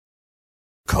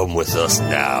Come with us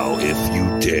now, if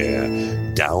you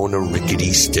dare, down a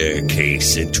rickety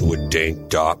staircase into a dank,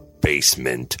 dark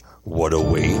basement. What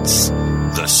awaits?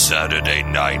 The Saturday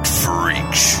Night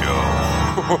Freak Show.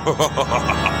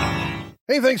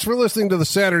 Hey, thanks for listening to the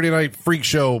Saturday Night Freak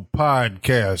Show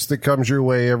podcast that comes your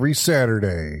way every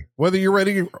Saturday, whether you're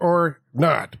ready or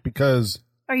not, because...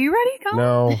 Are you ready, Colin?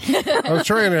 No. I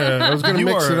was going to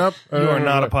mix it up. You are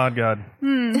not a pod god.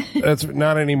 That's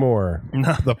not anymore.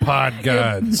 No. The pod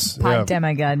gods. Pod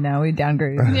demigod now. We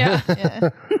downgraded. Yeah.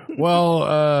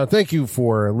 Well, thank you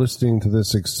for listening to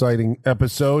this exciting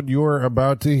episode you're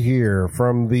about to hear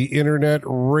from the Internet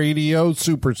Radio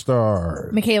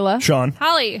Superstar. Michaela. Sean.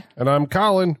 Holly. And I'm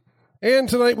Colin. And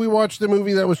tonight we watched the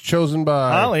movie that was chosen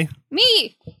by... Holly.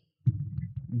 Me.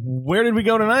 Where did we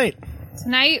go tonight?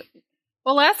 Tonight.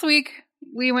 Well, last week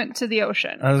we went to the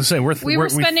ocean. I was going to say, we're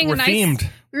themed.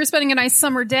 We were spending a nice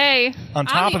summer day on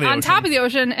top of the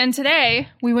ocean, and today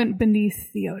we went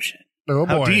beneath the ocean. Oh,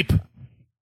 boy. How deep?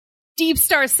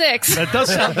 DeepStar 6. That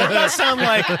does sound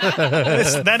like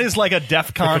that is like a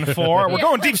DEFCON 4. We're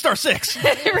going DeepStar 6.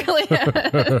 It really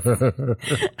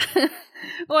is.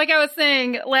 Like I was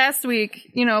saying last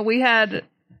week, we had,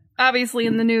 obviously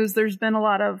in the news, there's been a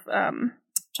lot of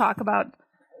talk about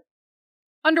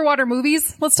underwater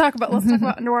movies. Let's talk about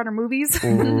underwater movies.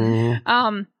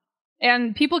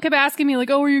 And people kept asking me, like,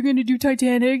 oh, are you going to do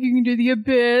Titanic? You can do The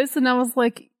Abyss? And I was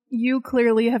like, you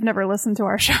clearly have never listened to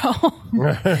our show.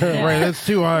 Right, that's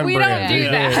too on We brand. don't do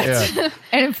that. Yeah.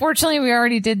 And unfortunately, we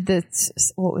already did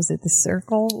this. What was it? The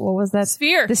circle? What was that?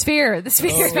 Sphere. The sphere.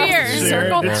 Circle.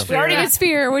 Yeah. We already did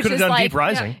sphere, which Could have is done like Deep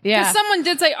Rising. Yeah. Because someone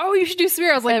did say, oh, you should do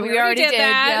Sphere. I was like, we already did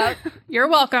that. Yep. You're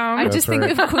welcome. I just think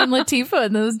of Queen Latifah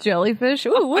and those jellyfish.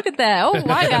 Ooh, look at that. Oh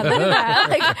my God, look at that.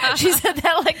 Like, she said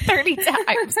that like 30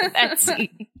 times in that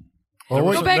scene.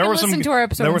 Well, Go back and listen to our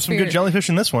episode. There on were some Sphere. good jellyfish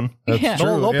in this one. That's Yeah.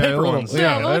 true. Little Yeah, paper little- ones.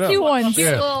 Yeah, little I know. cute ones.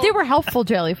 Yeah. They were helpful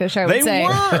jellyfish, I would They say.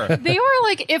 were. They were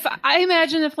like, if I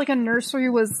imagine if like a nursery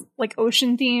was like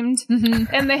ocean themed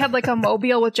and they had like a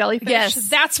mobile with jellyfish, Yes.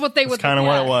 that's what they would That's kind of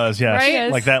what it was, yes. Right?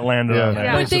 Like that landed on there.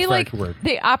 Yeah. But Nice they effect work.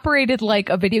 they operated like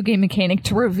a video game mechanic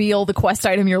to reveal the quest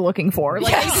item you're looking for.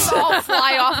 Like they just all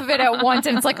fly off of it at once,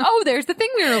 and it's like, oh, there's the thing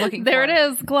we were looking There for. it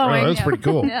is, glowing. Oh, that's pretty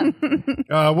cool.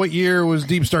 What year was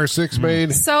DeepStar 6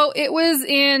 made? So it was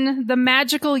in the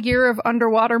magical year of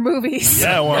underwater movies.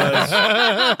 Yeah, it was.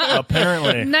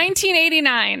 Apparently.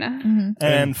 1989.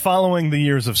 And following the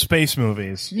years of space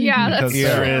movies. Yeah, Because that's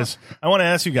there true. is. I want to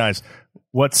ask you guys,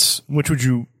 which would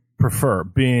you prefer,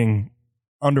 being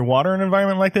underwater in an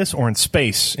environment like this or in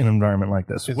space in an environment like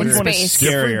this? Which there one is space.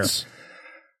 scarier? Difference?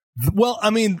 Well,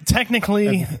 I mean,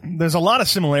 technically, there's a lot of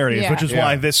similarities, Yeah. which is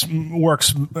why this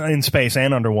works in space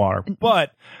and underwater.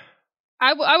 But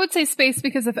I would say space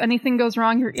because if anything goes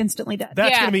wrong, you're instantly dead.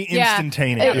 that's Yeah, going to be yeah.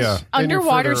 instantaneous. Yeah.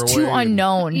 Underwater's And you're too further away.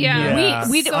 unknown. Yeah. Yeah.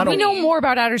 We So we know many- more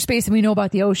about outer space than we know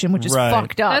about the ocean, which is Right.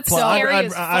 fucked up. That's so so- I'd scary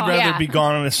as rather fuck. be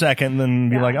gone in a second than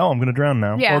be like, oh, I'm going to drown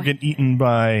now. Yeah. Or get eaten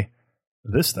by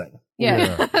this thing.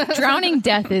 yeah. Drowning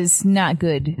death is not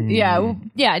good. Yeah.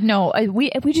 No,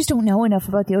 we just don't know enough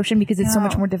about the ocean because it's so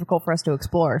much more difficult for us to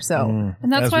explore. So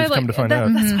And that's As why, we've come like, to find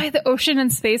out. that's why the ocean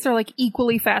and space are like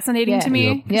equally fascinating Yeah. to me.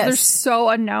 Yep. Because Yes. they're so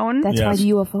unknown. that's why Yes. the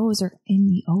UFOs are in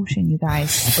the ocean, you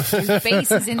guys.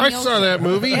 Space is in the I ocean. saw that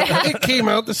movie. It came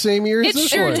out the same year as It this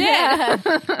sure one. did. Yeah.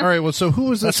 All right, well, so who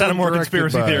was That this sounded one more directed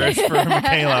conspiracy by? theorist for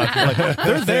Michaela. Like,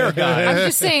 they're there, guys. I'm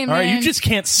just saying, All right, man. you just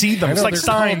can't see them. I It's know, like they're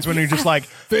signs when you're just like,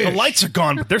 the Fish. lights are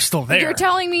gone, but they're still there. You're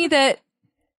telling me that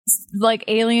like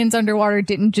aliens underwater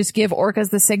didn't just give orcas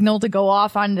the signal to go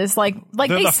off on this like They're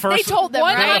they, the first- they told them,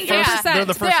 One right? hundred percent. They're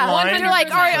the first Yeah, line. they're like,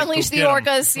 all right, unleash the Get 'em.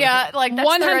 orcas. Yeah, like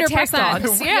that's their attack 100%.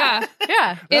 dogs. Yeah.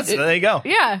 Yeah. There you go.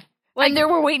 Yeah. Like they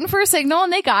were waiting for a signal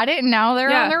and they got it and now they're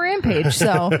Yeah. on their rampage.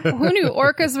 So Who knew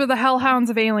orcas were the hellhounds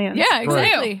of aliens? yeah,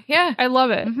 exactly. Yeah. I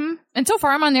love it. And so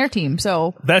far I'm on their team.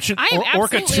 So That should I am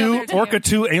Orca absolutely on their 2, team. Orca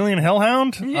 2 Alien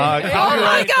Hellhound. Oh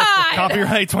my God!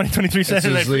 Copyright 2023 This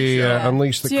Saturday is Night the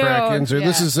Unleash the Dude, Krakens. Or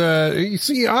this is, you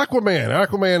see, Aquaman.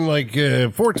 Aquaman,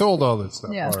 like, foretold all this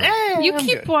stuff. Yeah. All right. You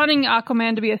keep wanting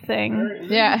Aquaman to be a thing.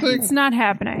 yeah. It's not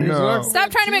happening. No.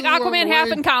 Stop trying to make Aquaman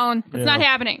happen, Colin. It's not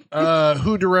happening.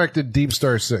 Who directed Deep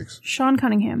Star 6? Sean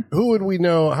Cunningham. Who would we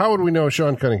know? How would we know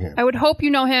Sean Cunningham? I would hope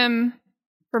you know him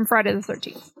from Friday the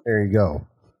 13th. There you go.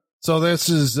 So this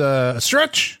is a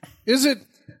stretch, is it?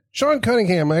 Sean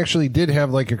Cunningham actually did have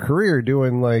like a career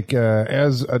doing like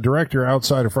as a director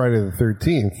outside of Friday the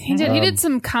 13th. He did. He did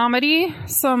some comedy,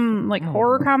 some like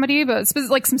horror comedy, but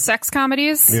like some sex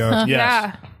comedies. Yeah.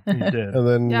 Yes. Yeah. You did. And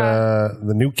then Yeah.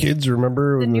 the New Kids,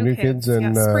 remember? The when New New Kids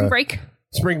and yeah. Spring Break.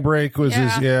 Spring Break was Yeah.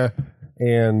 his, yeah.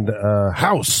 And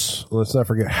House. Let's not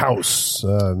forget House.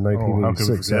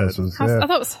 1986. forget House it? was, I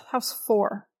thought it was House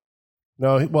 4.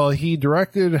 No, well, he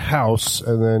directed House,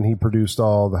 and then he produced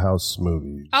all the House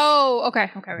movies. Oh, okay.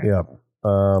 Yeah.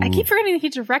 I keep forgetting that he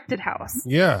directed House.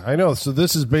 Yeah, I know. So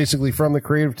this is basically from the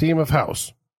creative team of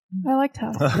House. I liked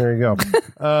House. There you go.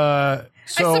 I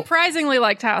So surprisingly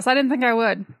liked House. I didn't think I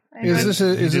would. is this He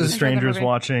did The this- Strangers movie.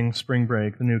 Watching, Spring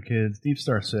Break, The New Kids,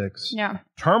 DeepStar 6, Yeah.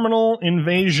 Terminal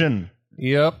Invasion,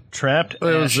 Yep. Trapped It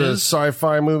was a Ashes.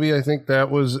 sci-fi movie. I think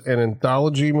that was an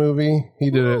anthology movie.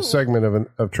 He did a segment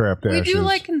of Trapped We Ashes. do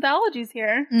like anthologies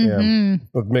here. Yeah.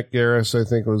 With Mick Garris, I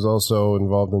think, was also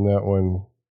involved in that one.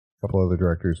 A couple other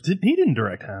directors. He didn't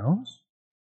direct House.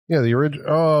 Yeah, the original.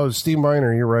 Oh, Steve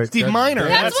Miner. You're right. Steve Miner.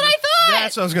 That's what I thought.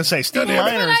 That's what I was going to say. Steve That's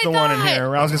Miner what is the I one in thought.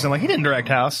 here. I was going to say, like, he didn't direct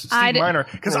House. Steve Miner.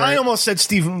 Because I almost said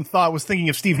was thinking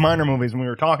of Steve Miner movies when we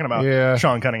were talking about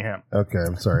Sean Cunningham. Okay,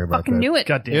 I'm sorry about Fucking that. knew it.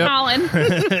 God damn. Colin.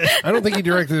 I don't think he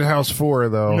directed House 4,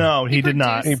 though. No, he did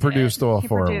not. He produced all He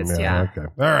four of them. produced, Yeah. yeah.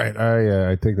 Okay. All right.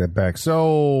 I take that back.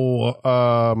 So,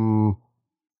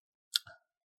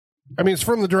 I mean, it's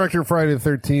from the director of Friday the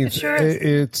 13th. It sure is.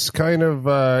 It's kind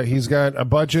of he's got a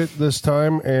budget this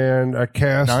time and a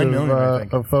cast $9 million, I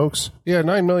think. of folks. Yeah,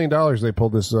 $9 million they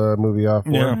pulled this movie off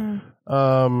for. Yeah.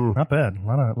 Um, Not bad. A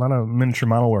lot of miniature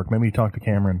model work. Maybe you talk to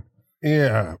Cameron.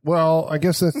 yeah. Well, I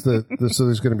guess that's so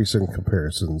there's going to be some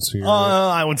comparisons here.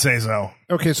 I would say so.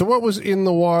 Okay, so what was in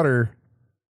the water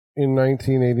in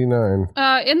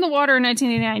 1989? In the water in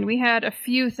 1989, we had a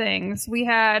few things. We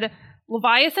had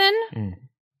Leviathan,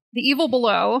 The Evil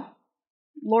Below,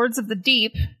 Lords of the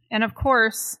Deep, and of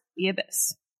course, The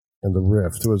Abyss. And the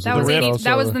Rift was That the was Rift 80. also-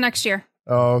 That was the next year.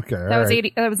 Oh, okay. That was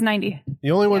 80. That was 90. The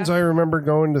only ones I remember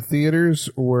going to theaters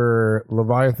were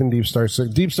Leviathan, DeepStar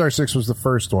 6. DeepStar 6 was the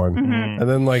first one. And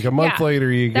then like a month Yeah.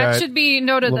 later you That got... should be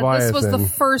noted that this was the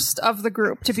Leviathan. first of the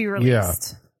group to be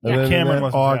released. and then Cameron in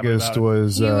wasn't happy August about it.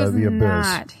 was, He was The Abyss.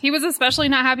 not. He was especially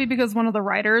not happy because one of the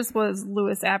writers was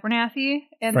Louis Abernathy,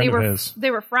 and Friend of his.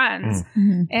 they were friends.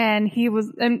 And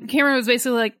Cameron was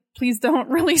basically like, "Please don't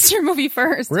release your movie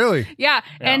first." Really? Yeah.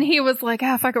 And he was like,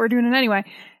 fuck it, we're doing it anyway.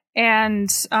 And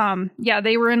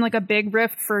they were in like a big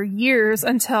rift for years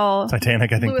until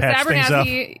Titanic, I think, Louis patched things up.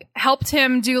 Abernathy helped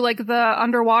him do like the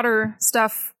underwater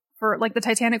stuff for like the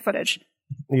Titanic footage.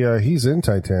 Yeah, he's in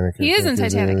Titanic. I He is think, in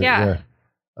Titanic, isn't he? yeah.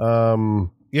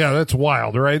 Yeah, that's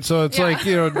wild, right? So it's like,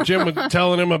 Jim was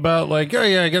telling him about like, oh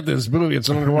yeah, I got this movie. It's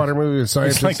an underwater movie with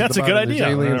scientists. It's like, at that's the a good bottom, there's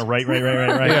idea. aliens.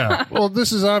 Right. Yeah. Well,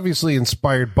 this is obviously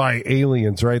inspired by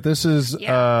Aliens, right? This is,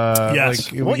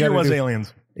 Yes. like, What year was Alien?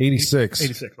 Aliens? 86.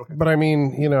 86, okay. But I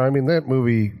mean, that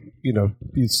movie,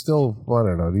 he's still, I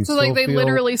don't know. So like they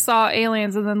literally saw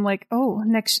aliens and then like,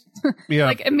 next, yeah,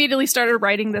 like immediately started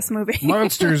writing this movie.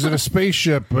 monsters in a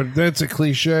spaceship, but that's a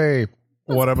cliche.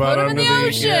 What about put 'em in under the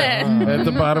ocean. at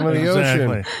the bottom of the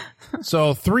ocean? Exactly.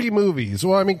 So 3 movies.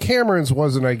 Well, I mean, Cameron's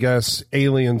wasn't, I guess,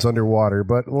 aliens underwater,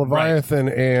 but Leviathan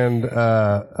and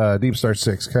Deep Star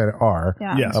 6 kind of are.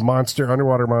 Yeah. Yes. A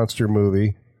underwater monster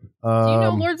movie. Do you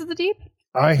know Lords of the Deep?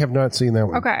 I have not seen that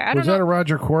one. Okay, I don't was that know. a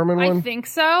Roger Corman I one? think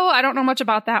so. I don't know much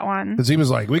about that one. Because he was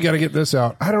like, we got to get this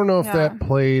out. I don't know if Yeah. that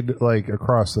played like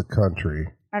across the country.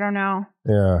 I don't know.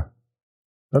 Yeah.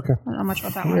 Okay. I don't know much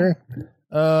about that one. Yeah.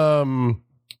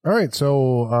 All right,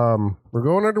 so we're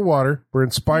going underwater. We're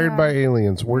inspired by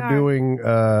aliens. We're doing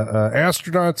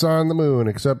astronauts on the moon,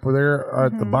 except for they're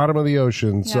at the bottom of the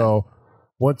ocean. Yeah. So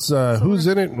what's who's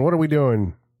in it and what are we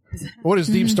doing? What is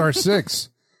Deep Star 6?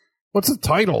 What's the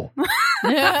title?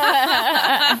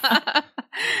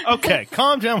 Okay,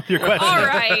 calm down with your question. All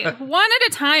right. One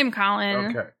at a time,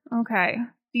 Colin. Okay.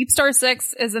 Deep Star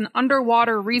 6 is an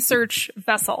underwater research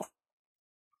vessel.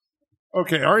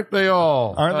 Okay, aren't they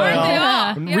all? Aren't they all?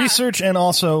 Yeah. Yeah. Research and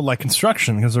also like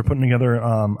construction because they're putting together.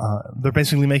 They're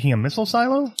basically making a missile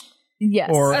silo, Yes.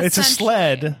 or it's a Essentially.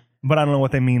 sled. But I don't know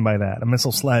what they mean by that. A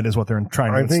missile sled is what they're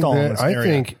trying to I think install in that, this I area.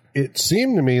 think it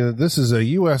seemed to me that this is a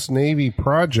U.S. Navy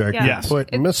project Yeah. to Yes.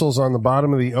 put missiles on the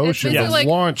bottom of the ocean It's to basically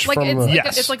launch from it's the. like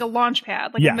Yes. it's like a launch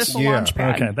pad, like Yes. a missile Yeah. launch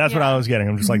pad. Okay, that's what I was getting.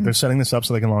 I'm just like, they're setting this up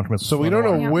so they can launch missiles. So we don't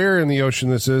know Yeah. where in the ocean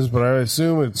this is, but I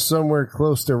assume it's somewhere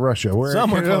close to Russia. Where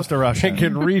Somewhere close to Russia. It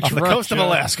could reach Off the Russia coast of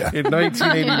Alaska. in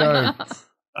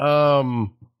 1989.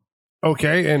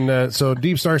 Okay, and so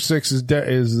Deep Star 6 is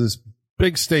this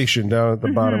big station down at the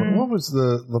bottom. What was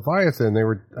the Leviathan?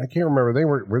 I can't remember.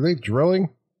 Were they drilling?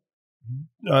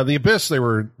 The Abyss, they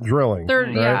were drilling.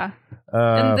 Right? Yeah.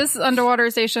 And this underwater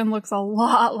station looks a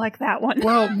lot like that one.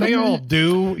 Well, they all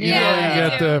do. You know,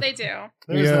 you got they do.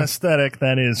 There's Yeah. an aesthetic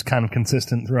that is kind of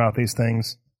consistent throughout these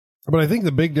things. But I think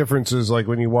the big difference is like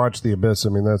when you watch The Abyss, I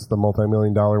mean, that's the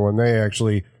multi-million-dollar one. They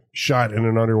actually shot in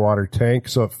an underwater tank,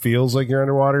 so it feels like you're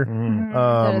underwater.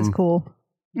 That is cool.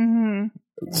 There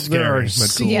are Scary, but cool.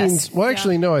 scenes. Yes. Well,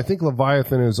 actually, no. I think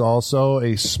Leviathan is also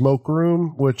a smoke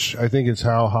room, which I think is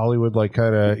how Hollywood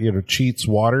kind of cheats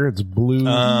water. It's blue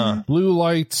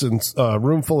lights and a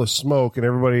room full of smoke, and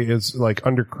everybody is like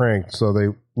undercranked, so they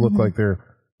look like they're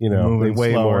they Moving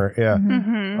weigh slower. more. Yeah.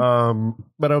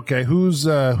 But okay, who's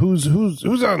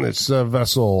on this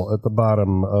vessel at the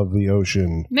bottom of the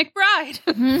ocean?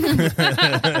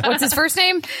 McBride. What's his first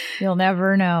name? You'll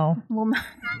never know. Well,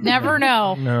 Never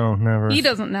know. No, never. he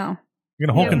doesn't know. You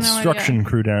got a whole have no construction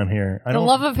crew down here. I The don't.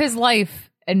 love of his life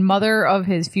and mother of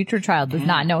his future child does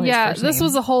not know his Yeah, first this name.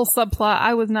 was a whole subplot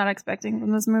I was not expecting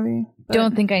from this movie. but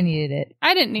Don't think I needed it.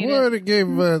 I didn't need What it. it gave?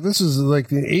 This is like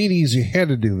the '80s. You had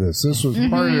to do this. This was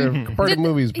part of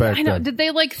movies back I know. then. Did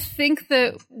they think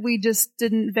that we just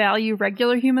didn't value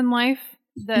regular human life?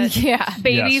 That Yeah.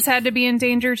 babies Yes. had to be in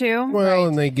danger too? Well,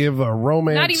 and they give a Not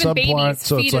romance even subplot, babies,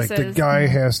 so it's like the fetuses. guy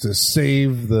has to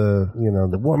save the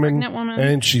woman, pregnant woman.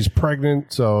 and she's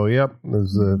pregnant. So, yep,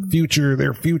 there's the future.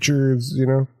 Their future is,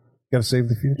 got to save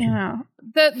the future Yeah.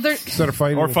 instead of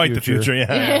fighting or fight the future. Yeah.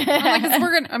 I'm like,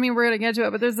 we're gonna get to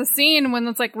it, but there's a scene when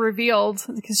it's like revealed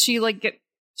because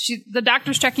the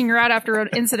doctor's checking her out after an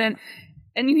incident,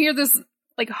 and you hear this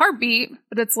like heartbeat,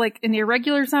 but it's like an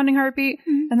irregular sounding heartbeat,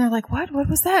 and they're like, "What? What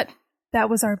was that? That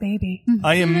was our baby."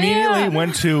 I immediately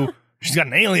went to. She's got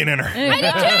an alien in her.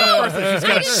 She's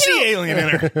got a sea alien in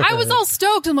her. I was all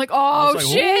stoked. I'm like, "Oh like,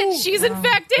 shit, "Ooh." she's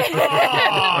infected!"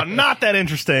 Oh, not that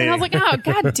interesting. And I was like, "Oh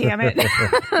god damn it!"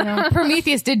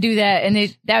 Prometheus did do that, and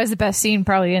that was the best sceen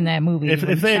probably in that movie. if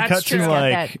they had That's cut true. to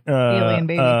Got that alien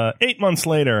baby. 8 months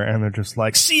later, and they're just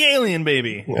like, sea alien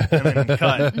baby, and then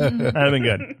cut, that'd have been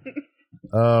good.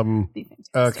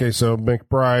 Okay, so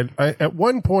McBride. At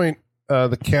one point,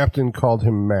 the captain called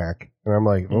him Mac, and I'm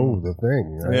like, "Oh, the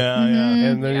thing." Right? Yeah,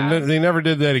 yeah. And then they never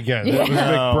did that again. That was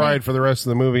McBride for the rest of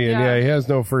the movie, and he has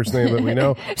no first name that we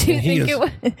know. do you And he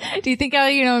think do you think how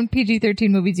in PG-13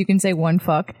 movies you can say one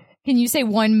fuck? Can you say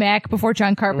one Mac before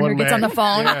John Carpenter One gets Mac. on the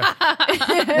phone?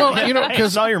 Yeah. Well, I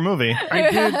because saw your movie.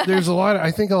 I did. There's a lot. I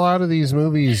think a lot of these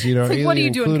movies, Like, what are Alien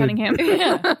you doing, included-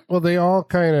 Cunningham? Well, they all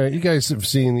kind of. You guys have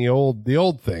seen the old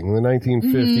thing, the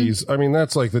 1950s. I mean,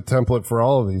 that's like the template for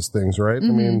all of these things, right? I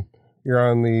mean,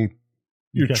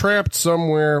 you're trapped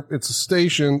somewhere. It's a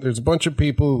station. There's a bunch of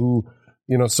people who,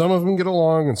 some of them get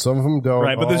along and some of them don't.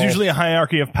 Right, but there's usually a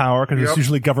hierarchy of power because it's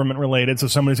usually government related, so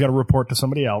somebody's got to report to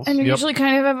somebody else. And they usually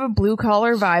kind of have a blue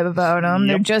collar vibe about them.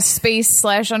 They're just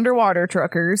space/underwater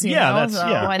truckers. You know?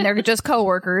 And they're just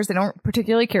coworkers. They don't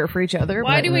particularly care for each other.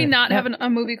 Why but- do we not have a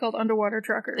movie called Underwater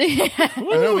Truckers? I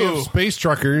know we have space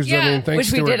truckers. Yeah, I mean,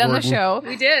 thanks which we to did on the Gordon. show.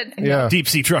 We did. Yeah. Deep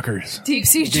sea truckers. Deep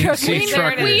sea truckers. sea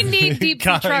truckers. We need deep sea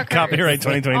truckers. Copyright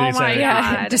 2020. Oh my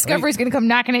Yeah, God. Discovery's going to come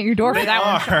knocking at your door for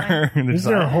that one. Is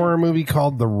there a horror movie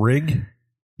called The Rig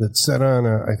that's set on?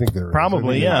 I think there is.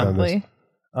 Probably, I think it's on this.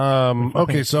 Probably.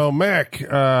 Okay, so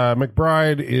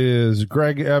McBride is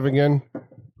Greg Evigan,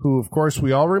 who, of course,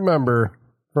 we all remember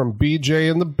from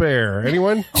BJ and the Bear.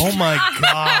 Anyone? Oh my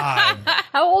god.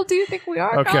 How old do you think we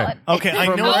are, Okay. Colin? Okay, I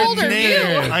From know old the are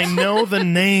name. you? I know the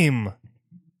name.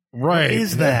 Right. What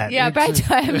is that? Yeah, but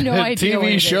I have no idea. what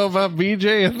it TV is. show about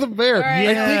BJ and the Bear. Right.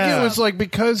 I think it was like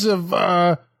because of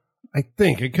I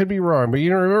think it could be wrong, but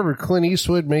remember Clint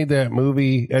Eastwood made that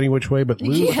movie Any Which Way But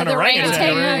Loose. Yeah, the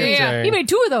orangutan. Orangutan. He made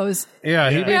 2 of those. Yeah,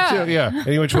 he did too. Yeah,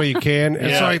 Any Which Way You Can.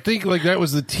 And so I think like that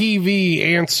was the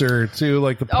TV answer to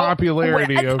like the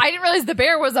popularity I of. didn't realize the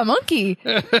bear was a monkey.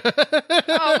 Oh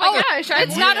my gosh,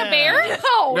 it's not a bear?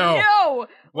 No.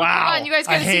 Wow. Come on, you guys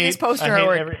gotta see this poster I hate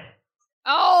artwork.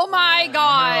 Oh my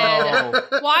god. No.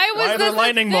 Why was Why are there this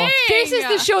lightning a thing? bolts? This is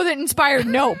the show that inspired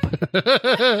Nope.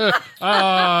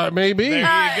 Maybe. There you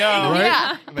go. Right?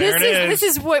 Yeah, There it is.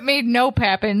 This is what made Nope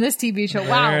happen. This TV show.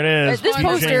 Wow, There it is. This BJ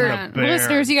poster, and the Bear.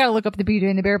 listeners, you gotta look up the BJ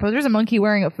and the Bear poster. There's a monkey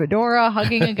wearing a fedora,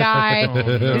 hugging a guy.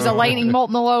 There's a lightning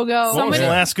bolt in the logo. What was the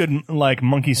last good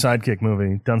monkey sidekick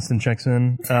movie? Dunstan checks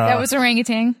in. That was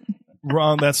orangutan.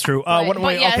 Wrong. That's true.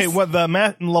 But yes. Okay. What the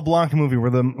Matt LeBlanc movie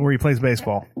where he plays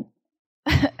baseball?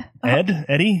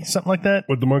 Eddie, something like that.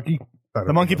 With the monkey?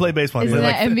 The monkey played baseball. He Isn't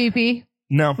played that MVP?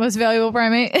 no, Most valuable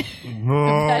primate?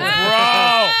 bro.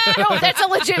 No, that's a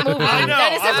legit movie. I know.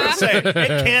 That is I was going to say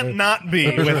it can't not be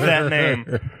with that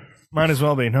name. Might as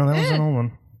well be. No, that was an old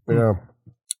one. Yeah.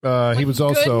 He was Good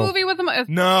also movie with him.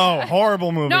 No,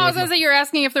 horrible movie. No, I was going to say you're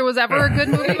asking if there was ever a good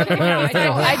movie.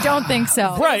 I don't think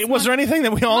so. Right. Was there anything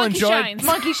that we all Monkey enjoyed? Shines.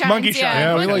 Monkey Shines. Monkey Shines.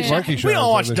 yeah, we like Monkey Shines. We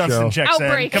all watched on the Dunstan show. Checks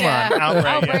Outbreak, In. Come on.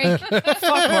 Outbreak. Outbreak.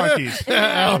 Fuck monkeys.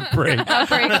 Outbreak.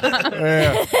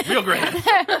 Yeah. Real great.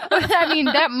 I mean,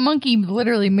 that monkey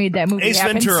literally made that movie Ace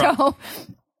happen. Ventura. So,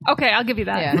 Okay, I'll give you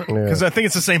that. yeah. Because I think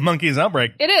it's the same monkey as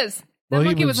Outbreak. It is. That Well, he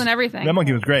monkey was was- in everything. That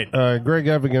monkey was great. Greg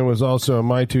Evigan was also in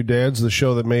My Two Dads, the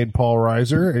show that made Paul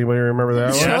Reiser. Anybody remember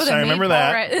that one? Yes, I remember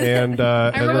that. And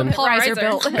remember then Paul Reiser Reiser.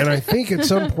 built. and I think at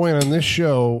some point on this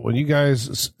show, when you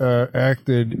guys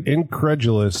acted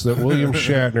incredulous that William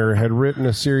Shatner had written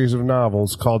a series of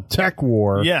novels called Tech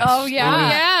War. Yes. Oh, yeah.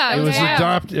 Yeah. It was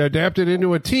adapted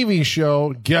into a TV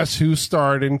show. Guess who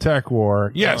starred in Tech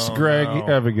War? Yes, Greg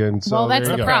Evigan. So Well, that's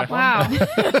there the you go. problem.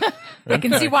 Wow. I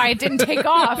can see why it didn't take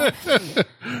off.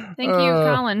 Thank you,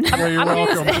 Colin. Yeah, you're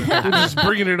welcome. We're just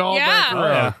bringing it all back Yeah.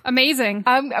 around. Amazing.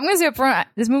 I'm going to say up front,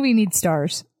 this movie needs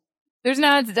stars. There's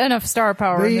not enough star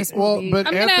power in this movie. but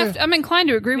I'm inclined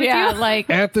to agree with yeah, you.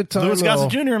 like at the time, Louis though, Gossett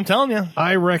Jr., I'm telling you.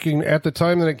 I reckon at the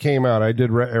time that it came out, I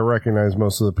did recognize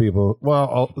most of the people.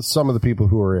 Well, some of the people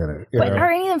who were in it. you But know.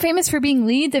 are any of them famous for being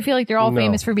leads? I feel like they're all No.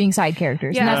 famous for being side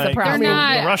characters, and Yeah, that's the they're problem.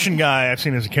 not- The Russian guy I've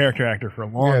seen as a character actor for a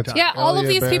long it's- time. Yeah, all of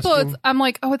Elliot these people, Baskin. I'm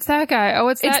like, oh, it's that guy. Oh,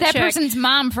 it's It's that chick. person's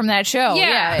mom from that show.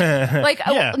 Yeah. Yeah. Like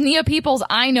Yeah. Nia Peoples,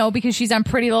 I know because she's on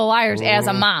Pretty Little Liars as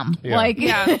a mom. Yeah. Like,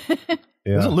 Yeah.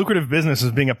 There's a Yeah. lucrative business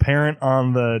as being a parent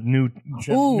on the new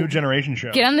generation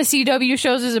show. get on the CW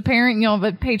shows as a parent, you know, have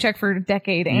a paycheck for a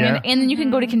decade, and Yeah. and then you can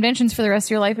go to conventions for the rest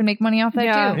of your life and make money off that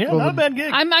Yeah. too. Yeah, not a bad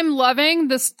gig. I'm loving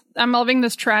this. I'm loving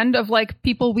this trend of like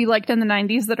people we liked in the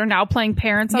 90s that are now playing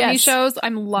parents on Yes. these shows.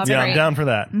 I'm loving yeah, it. I'm down for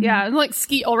that. Yeah, like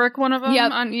Skeet Ulrich, one of them.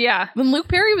 Yep. Yeah. When Luke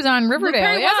Perry was on Riverdale, Luke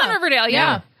Perry yeah. was on Riverdale.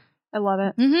 Yeah. Yeah. I love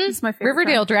it. Mhm. It's my favorite.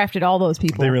 Riverdale drafted all those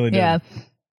people. They really did. Yeah.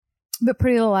 But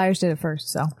Pretty Little Liars did it first,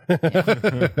 so.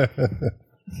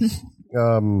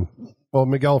 Well,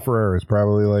 Miguel Ferrer is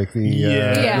probably like the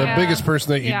Yeah. biggest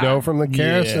person that you Yeah. know from the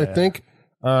cast, I Yeah. think.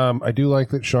 I do like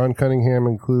that Sean Cunningham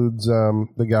includes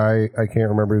the guy, I can't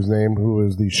remember his name, who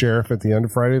was the sheriff at the end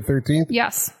of Friday the 13th.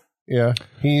 Yes. Yeah.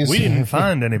 He's We didn't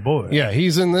find any boys. Yeah,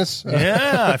 he's in this.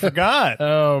 Yeah, I forgot.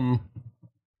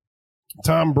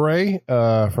 Tom Bray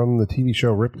from the TV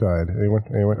show Riptide. Anyone?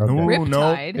 Okay. Ooh, no.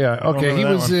 Riptide. Yeah. Okay. remember He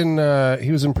that was in.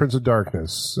 He was in Prince of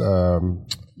Darkness.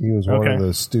 He was one Okay. of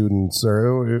the students,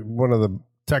 or one of the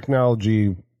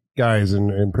technology guys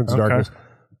in Prince of Okay. Darkness.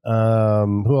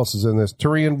 Who else is in this?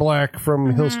 Tyrion Black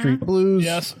from Hill Street Blues.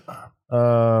 Yes.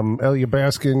 Elia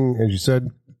Baskin, as you said,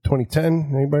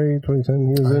 2010. Anybody?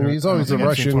 2010. He was in. He's always a I think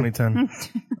I've seen Russian. 2010.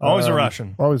 Always a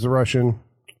Russian. Always a Russian.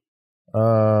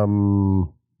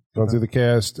 Going through the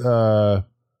cast. I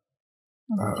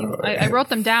wrote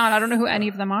them down. I don't know who any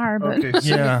of them are, but Okay,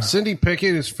 Yeah. Cindy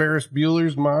Pickett is Ferris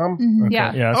Bueller's mom.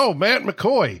 yeah. Yes. Oh, Matt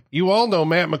McCoy. You all know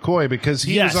Matt McCoy because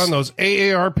he Yes. was on those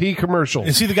AARP commercials.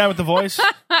 Is he the guy with the voice?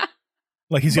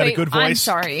 Like he's got a Wait, good voice? I'm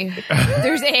sorry.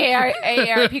 There's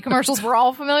AARP commercials we're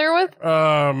all familiar with? No.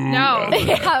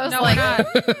 Yeah, I was No, like,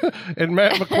 we're not. And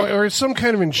Matt McCoy, or some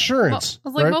kind of insurance. I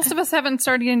was like, right? most of us haven't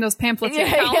started getting those pamphlets yet.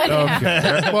 Yeah, Colin.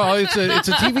 yeah. Okay. Well, it's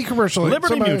a TV commercial.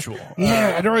 Liberty Somehow- Mutual.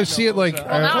 Yeah, I don't really see it like. now Oh,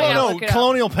 I gotta no. look it up.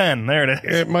 Colonial Penn. There it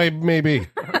is. it might maybe.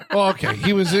 Oh, okay.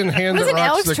 He was in Hand That wasn't Rocks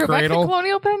Alex the Trebek the Cradle.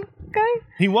 Colonial Pen guy?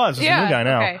 He was. He's a new guy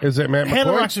now. okay. Is that Matt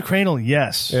Hannah McCoy? Rocks the Cradle,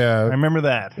 yes. Yeah. I remember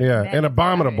that. Yeah, and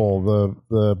Abominable,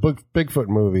 the Bigfoot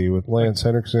movie with Lance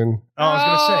Henriksen. Oh, I was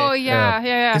going to Oh, say.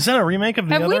 yeah. Is that a remake of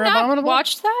the Have other we not Abominable?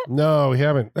 watched that? No, we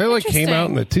haven't. It like came out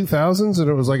in the 2000s, and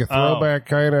it was like a throwback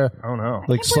kind of Oh, no. like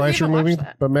believe we slasher haven't movie. watched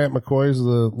that. But Matt McCoy's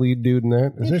the lead dude in that. Is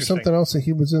there Interesting. something else that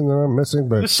he was in that I'm missing?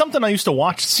 But There's something I used to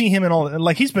watch, see him in all.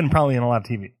 Like, he's been probably in a lot of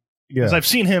TV. yeah, Because I've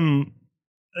seen him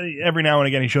every now and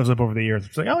again. He shows up over the years.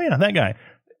 It's like, oh, yeah, that guy.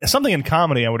 Something in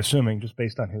comedy, I would assuming, just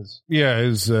based on his. yeah,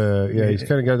 he's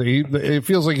kind of got. It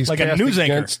feels like he's Like a cast news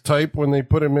anchor. against type when they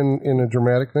put him in a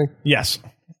dramatic thing. Yes.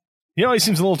 He always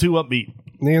seems a little too upbeat.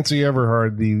 Nancy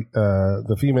Everhard,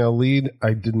 the female lead,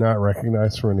 I did not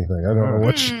recognize from anything. I don't know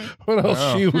what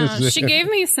else she was in. She gave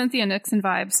me Cynthia Nixon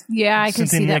vibes. Yeah, I can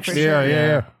Cynthia see that Nixon. for sure.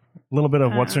 Yeah. A little bit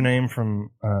of what's her name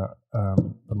from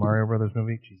the Mario Brothers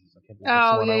movie. Jesus, I can't believe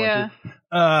that's the Oh, one I yeah.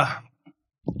 went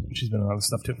to. She's been in a lot of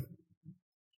stuff too.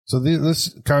 So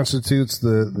this constitutes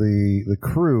the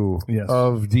crew Yes.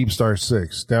 of DeepStar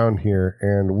Six down here,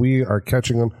 and we are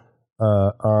catching them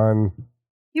on.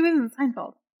 He was in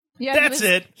Seinfeld. Yeah, That's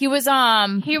it. He was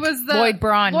He was the Lloyd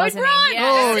Braun. Lloyd wasn't Braun. He?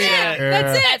 Oh, that's yeah. it.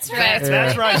 That's it.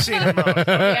 That's where I've seen him most.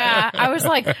 Yeah, I was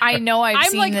like, I know I've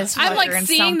seen this. I'm like fucker in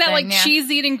seeing that like something, yeah. cheese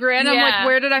eating grin. I'm Yeah. like,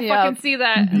 where did I Yep. fucking see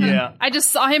that? Yeah. I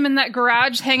just saw him in that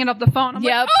garage hanging up the phone. I'm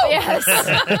Yep. like, oh, Yes.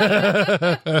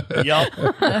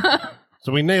 Yup.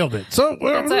 So we nailed it. So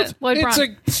That's it. Lloyd it's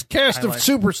Braun. a cast of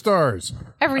superstars.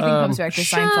 Everything comes back to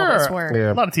Seinfeld, I swear.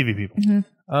 Yeah. A lot of TV people.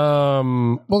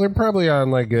 Well, they're probably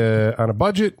on like on a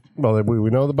budget. Well, we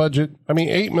know the budget. I mean,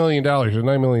 $8 million or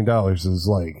 $9 million is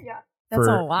like That's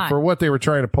a lot. for what they were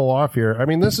trying to pull off here. I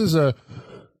mean, this is a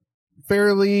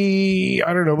fairly,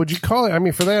 I don't know, would you call it? I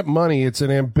mean, for that money, it's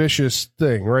an ambitious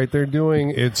thing, right? They're doing,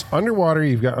 it's underwater.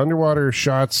 You've got underwater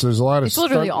shots. There's a lot of It's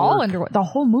literally stunt all work. underwater. The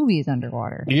whole movie is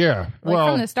underwater. Yeah. Like well,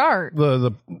 from the start.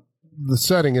 the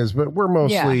setting is, but we're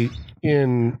mostly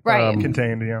in Right.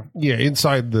 Contained, yeah. yeah,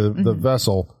 inside the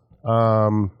vessel.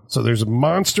 So there's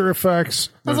monster effects.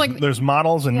 I was like, There's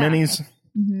models and Yeah. minis,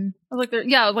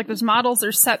 there's models,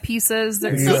 there's set pieces,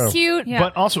 there's Yeah. So cute. Yeah.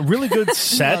 but also really good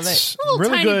sets. little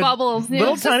really tiny good bubbles. Yeah,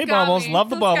 Little just tiny got bubbles. me. Love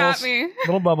the Just got bubbles. me.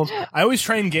 Little bubbles. I always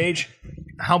try and gauge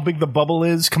how big the bubble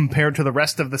is compared to the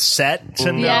rest of the set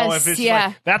to know Yes, if it's yeah.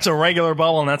 like that's a regular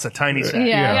bubble and that's a tiny set.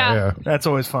 Yeah. That's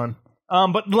always fun.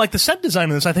 But like the set design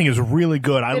of this, I think is really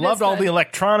good. I It loved is all good. the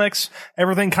electronics.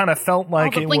 Everything kind of felt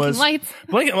like the it blinking was lights.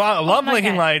 Blinking, well, I love my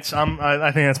blinking God. lights. I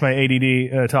think that's my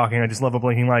ADD talking. I just love a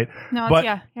blinking light. No, but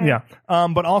yeah.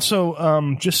 but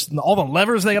also just all the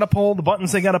levers they got to pull, the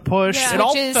buttons they got to push. Yeah. It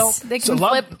all Switches, felt they can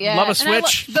love, flip, yeah. love a And I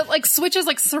switch. the like switches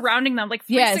like surrounding them, like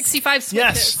Yes. 365 switches.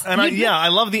 Yes, and I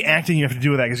love the acting you have to do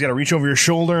with that because you got to reach over your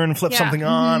shoulder and flip Yeah. something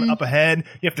on up ahead.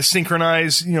 You have to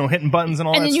synchronize, hitting buttons and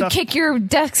all And that then you stuff. kick your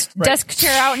desk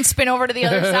chair out and spin over to the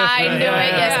other side and do it.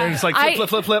 Yes. And it's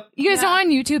like flip. You guys know on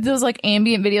YouTube those like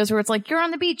ambient videos where it's like you're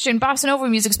on the beach and Bossa Nova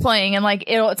music's playing and like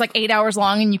it's like 8 hours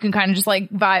long and you can kind of just like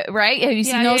vibe, right? Have you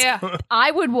seen those? Yeah.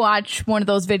 I would watch one of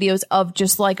those videos of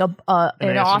just like an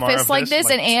ASMR office of like this,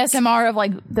 this, an ASMR of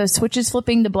like the switches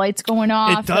flipping, the lights going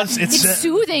off. It does. It's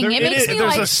soothing. there- It makes me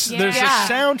there's like there's yeah. a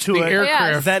sound to The it.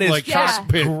 aircraft that is like Yeah.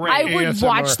 cockpit. I would ASMR.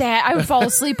 watch that. I would fall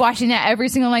asleep watching that every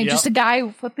single night. Yep. Just a guy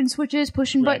flipping switches,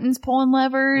 pushing buttons, pulling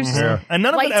levers. Yeah. And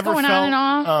none of it Lights ever going felt,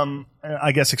 on and off.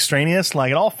 I guess, extraneous. Like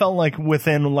it all felt like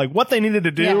within like what they needed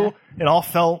to do. Yeah. It all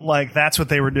felt like that's what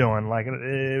they were doing. Like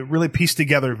it really pieced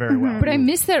together very well. But I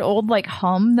miss that old like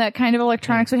hum that kind of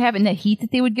electronics would have and the heat that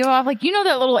they would give off. Like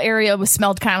that little area was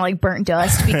smelled kind of like burnt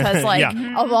dust because like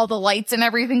Yeah. of all the lights and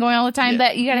everything going on all the time.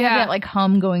 That you gotta have Yeah. that like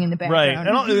hum going in the Right,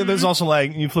 background. and there's also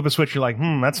like you flip a switch, you're like,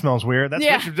 that smells weird.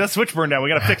 That switch burned out. We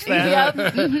got to fix that.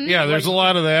 Yep. Yeah, there's a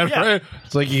lot of that. Yeah. Right?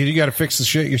 It's like you got to fix the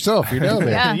shit yourself. You're down there.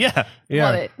 Yeah. Yeah, Yeah.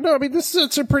 Love it. No, I mean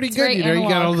it's a pretty good. very You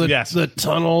got all the Yes. the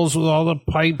tunnels with all the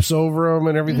pipes over them,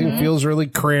 and everything feels really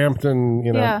cramped, and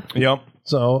Yeah. yep.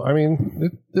 So I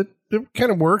mean, it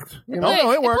kind of worked. You know?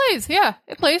 no, it worked. plays. Yeah,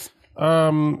 it plays.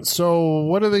 So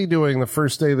what are they doing the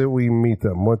first day that we meet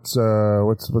them? What's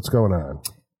going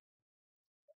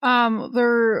on?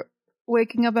 They're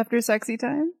waking up after sexy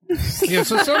time. Yeah,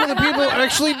 so some of the people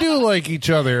actually do like each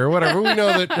other or whatever. We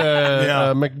know that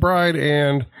McBride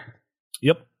and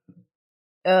Yep.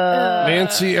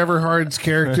 Nancy Everhard's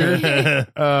character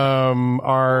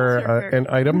are an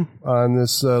item on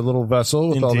this little vessel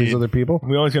with all these Indeed. other people.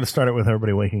 We always got to start it with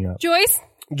everybody waking up. Joyce,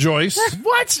 Joyce,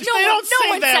 What? No, no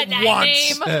one said that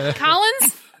name.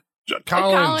 Collins.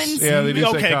 Collins. Yeah, they do say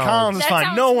Okay, Collins Collins. is That fine.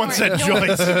 sounds No one more- said no one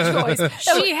Joyce. said Joyce.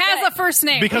 She has a first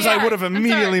name. Because I would have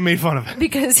immediately made fun of it.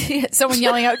 Because someone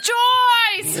yelling out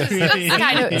Joyce.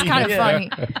 It's kind of funny.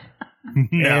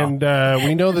 No. And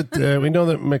we know that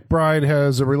McBride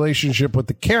has a relationship with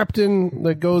the captain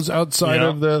that goes outside Yeah.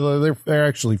 of they're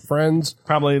actually friends.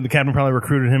 Probably the captain probably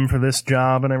recruited him for this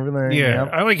job and everything. Yeah,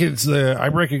 I like it's I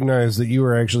recognize that you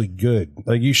were actually good.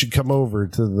 Like you should come over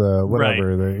to the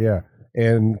whatever. Yeah.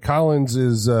 And Collins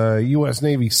is a U.S.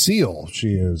 Navy SEAL. She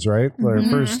is right, the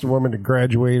first woman to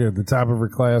graduate at the top of her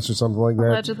class or something like that.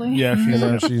 Allegedly. Yeah, And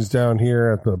now she's down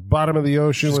here at the bottom of the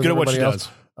ocean. She's with good at what everybody she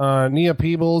else. Nia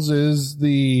Peebles is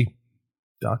the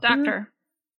Doctor.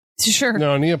 Sure.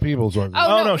 no. Nia Peebles wasn't.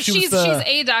 Oh, no, she's she was the- she's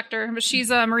a doctor, but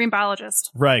she's a marine biologist.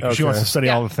 right. 'Cause she Okay. wants to study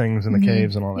all the things in the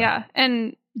caves and all that. Yeah,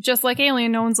 and just like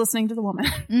Alien, no one's listening to the woman.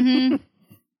 Mm-hmm.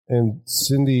 And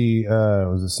Cindy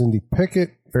was it Cindy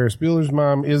Pickett, Ferris Bueller's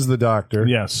mom, is the doctor.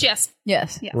 Yes. yes,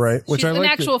 Yes. yes. Right, which She's I an like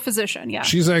actual physician. Yeah.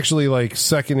 She's actually like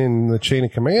second in the chain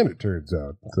of command. It turns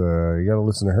out you got to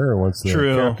listen to her once the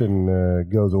True. captain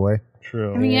goes away.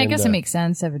 True. I mean, I guess And, it makes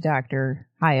sense to have a doctor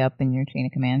high up in your chain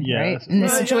of command, yeah. right? In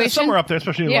this Well, yeah, situation. somewhere up there,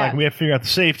 especially Yeah. like we have to figure out the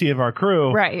safety of our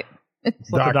crew. Right. Let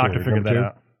the doctor figure that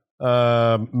out.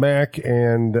 Mac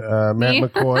and Matt Me?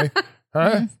 McCoy.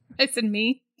 Huh? I said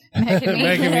me. Mac and me.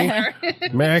 Mac and me.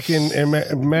 Mac and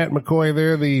Matt McCoy,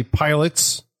 they're the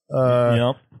pilots.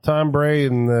 Yep. Tom Bray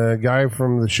and the guy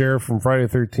from the sheriff from Friday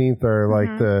the 13th are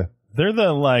like the...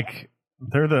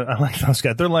 I like those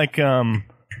guys. They're like Alien.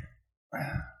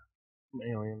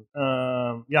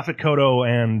 Yaphet Kotto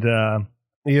and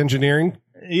The engineering?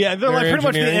 yeah, they're like pretty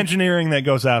much the engineering that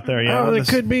goes out there. Yeah, Oh, it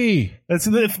could be. That's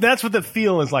what the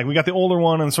feel is like. We got the older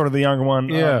one and sort of the younger one.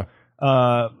 Yeah.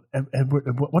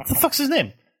 What the fuck's his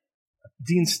name?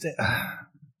 Dean.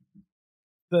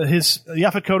 His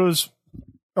Yaphet Kotto's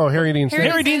Oh, Harry Dean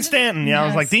Stanton. Harry Dean Stanton. Yeah, I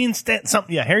was like Dean Stanton.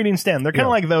 Something. Yeah, Harry Dean Stanton. They're kind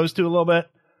of like those two a little bit.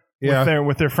 Yeah.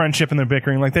 With their friendship and their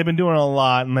bickering, like they've been doing a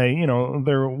lot, and they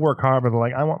work hard, but they're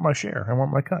like, I want my share, I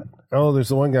want my cut. Oh, there's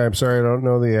the one guy. I'm sorry, I don't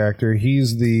know the actor.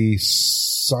 He's the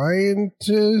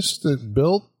scientist that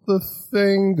built the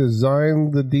thing,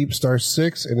 designed the DeepStar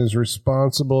Six, and is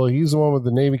responsible. He's the one with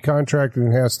the Navy contract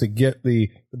and has to get the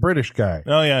British guy.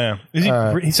 Oh yeah. Is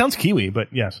he sounds Kiwi, but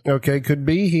yes. Okay, could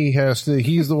be.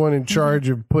 He's the one in charge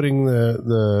of putting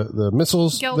the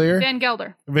missiles there. Van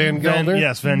Gelder. Van Gelder.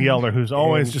 Yes, Van Gelder, who's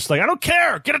always just like, I don't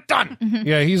care, get it done.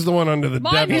 Yeah, he's the one under the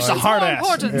Mine deadline. is He's a hard more ass.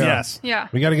 important. Yes. Yeah.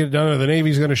 We got to get it done, or the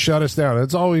Navy's going to shut us down.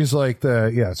 It's always like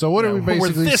So what are we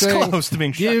basically we're this saying? close to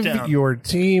being shut Give down. your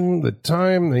team the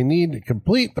time they need to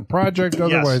complete the project.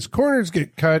 Otherwise, corners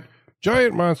get cut,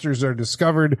 giant monsters are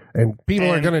discovered, and people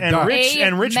are going to die.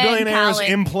 Rich billionaires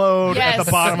implode at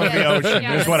the bottom of the ocean.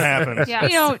 Yes. Is what happens.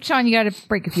 Yes. You know, Sean, you got to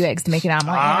break a few eggs to make an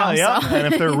omelet. Yeah. So.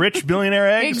 And if they're rich billionaire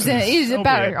eggs, Is it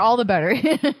better? All the better.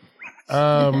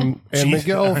 And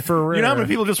Miguel Ferrer. you know how many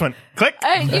people just went click?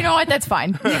 You know what? That's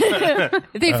fine. If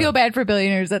they feel bad for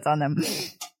billionaires, that's on them.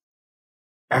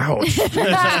 Ouch. Jesus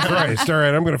Christ. All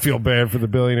right, I'm going to feel bad for the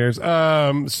billionaires.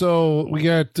 So we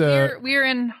got We're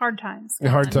in hard times.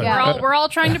 hard time. Yeah. We're all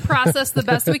trying to process the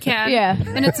best we can. Yeah.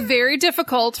 And it's very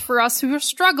difficult for us who are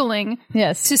struggling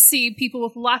Yes. to see people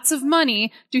with lots of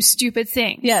money do stupid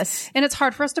things. Yes. And it's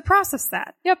hard for us to process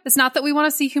that. Yep. It's not that we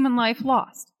want to see human life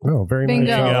lost. Oh, very Bingo.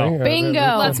 nice. Shelley.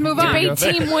 Bingo. Let's move on. Debate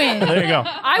team win. There you go.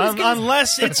 was gonna-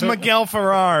 Unless it's Miguel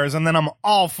Ferrar's, and then I'm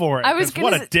all for it. I was 'cause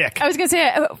gonna what a dick. I was going to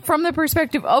say, from the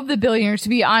perspective of the billionaires, to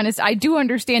be honest, I do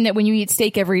understand that when you eat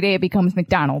steak every day, it becomes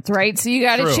McDonald's, right? So you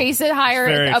got to True. chase it higher,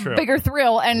 Very a true. bigger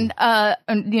thrill, and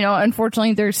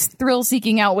unfortunately, their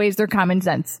thrill-seeking outweighs their common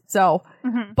sense. So,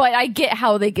 but I get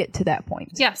how they get to that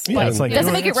point. Yes. Yeah, it's like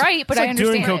doesn't make it right, but it's I like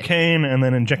understand doing it. cocaine and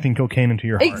then injecting cocaine into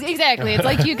your heart. Exactly. It's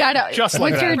like you got to Just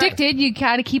like once you're that. addicted, you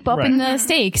got to keep up in the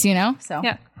stakes, So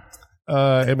Yeah.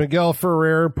 And Miguel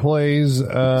Ferrer plays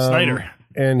Snyder.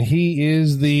 and he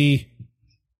is the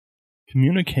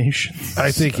Communications.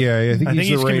 I think he's the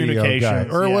radio guy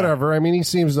communications, or yeah. whatever. I mean, he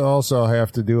seems to also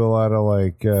have to do a lot of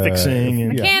like Fixing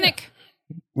and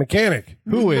Mechanic.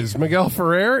 Who is Miguel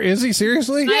Ferrer? Is he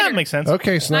seriously? Yeah, that makes sense.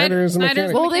 Okay, Snyder is the Snyder's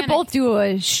mechanic. well, they Mechanic. both do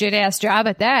a shit ass job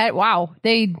at that. Wow,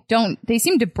 they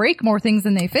seem to break more things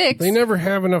than they fix. They never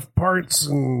have enough parts,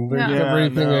 and they No. never Yeah,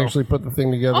 anything to no. actually put the thing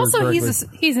together. Also, correctly.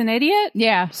 he's an idiot.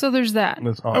 Yeah. So there's that.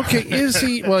 That's awesome. Okay, is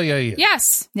he? Well, yeah, he is.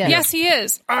 Yes. Yeah. Yes, he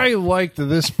is. I liked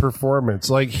this performance.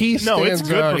 Like he No, it's stands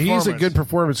good out. He's a performance. good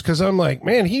performance because I'm like,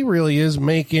 man, he really is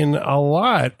making a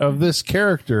lot of this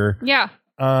character. Yeah.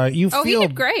 You Oh, he feel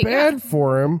did great, bad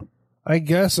for him. I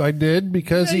guess I did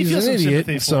because Yeah, you he's feel an some idiot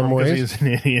sympathy in for some him 'cause ways. He's an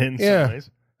idiot in Yeah. some ways.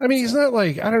 I mean, he's not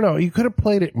like, I don't know. You could have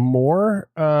played it more,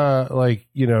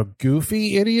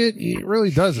 goofy idiot. He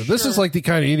really doesn't. This is like the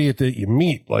kind of idiot that you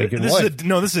meet, like in This life.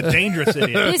 is a dangerous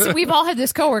idiot. We've all had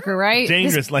this coworker, right?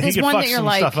 Dangerous. This, Like he this can one fuck that you're some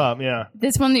like, stuff up. Yeah.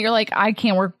 this one that you're like, I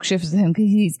can't work shifts with him because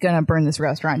he's gonna burn this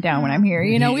restaurant down when I'm here.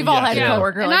 We've all had a Yeah.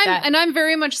 coworker And like that. I'm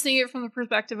very much seeing it from the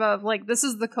perspective of like this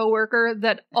is the coworker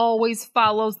that always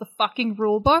follows the fucking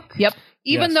rule book. Yep.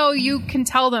 Even Yes. though you can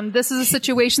tell them this is a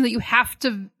situation that you have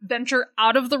to venture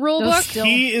out of the rule Those book. still-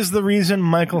 He is the reason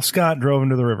Michael Scott drove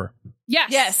into the river. Yes.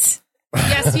 Yes.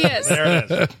 Yes, he is. There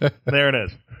it is. There it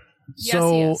is. Yes, he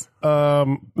So, is.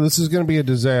 this is going to be a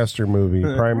disaster movie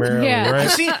primarily, Yeah. right?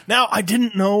 See, now I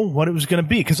didn't know what it was going to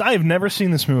be because I have never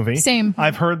seen this movie. Same.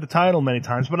 I've heard the title many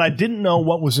times, but I didn't know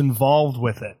what was involved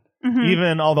with it.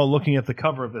 Even although looking at the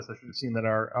cover of this, I should have seen that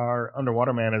our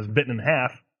underwater man is bitten in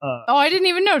half. Oh, I didn't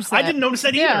even notice that. I didn't notice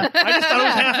that either. Yeah. I just thought it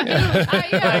was half a dude.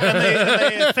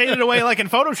 And they faded away like in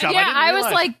Photoshop. Yeah, didn't I was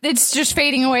realize. like, it's just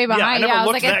fading away behind. I never was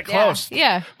looked like, that close.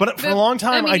 Yeah. But for a long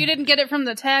time, I mean, you didn't get it from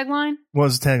the tagline. What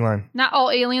was the tagline? Not all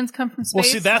aliens come from space. Well,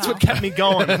 see, that's what kept me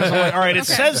going. Because I'm like, all right, it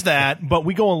says that, but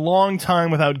we go a long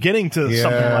time without getting to something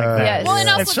like that. Yes. Well, and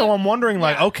also And so I'm wondering,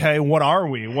 like, okay, what are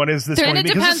we? What is this And going to it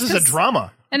be? Because this depends, is a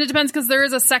drama. And it depends because there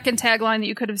is a second tagline that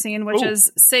you could have seen, which Ooh.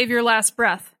 is "Save your last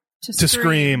breath." to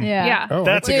scream. Yeah. Oh,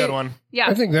 That's a Wait. good one. Yeah.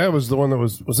 I think that was the one that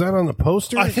was that on the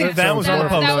poster? I think that was on the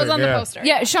That was on the Yeah. poster.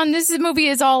 Yeah, Sean, this movie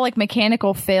is all like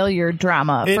mechanical failure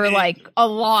drama for like a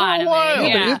lot For a of while. it.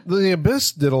 Yeah. The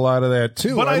Abyss did a lot of that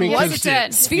too. But I mean, liked 'cause-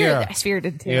 it. Sphere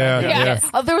did too. Yeah.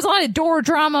 There was a lot of door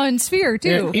drama in Sphere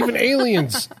too. yeah, even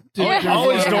Aliens. did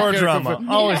Always a lot door of drama.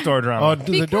 Always door drama. Oh,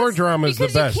 the door drama is the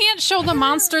Because best. you can't show the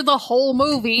monster the whole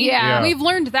movie. Yeah. We've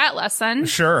learned that lesson.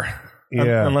 Sure.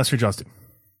 Yeah. Unless you're Justin.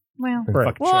 Well,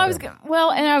 Right.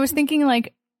 Well, and I was thinking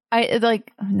like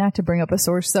not to bring up a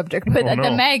sore subject, but Oh, no.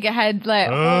 the Meg had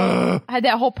had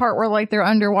that whole part where like their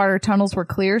underwater tunnels were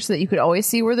clear so that you could always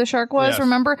see where the shark was. Yes.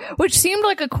 Remember, which seemed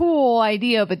like a cool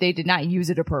idea, but they did not use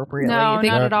it appropriately. No, They-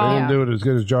 not at all. They didn't do it as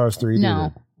good as Jaws 3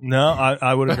 No. did.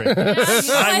 I would agree.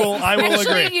 I will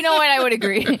Actually, agree. you know what? I would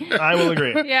agree. I will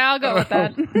agree. yeah, I'll go with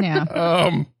that.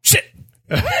 Yeah. Shit.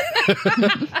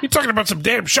 You're talking about some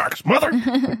damn sharks, mother.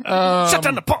 Shut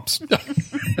down the pumps.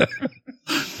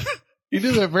 You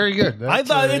did that very good. I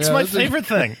thought it's my that's a- favorite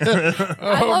thing.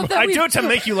 I love that I we've- do it to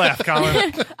make you laugh,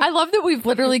 Colin. I love that we've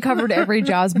literally covered every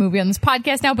Jaws movie on this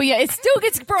podcast now, but yeah, it still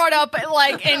gets brought up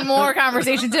like in more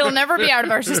conversations. It'll never be out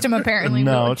of our system, apparently.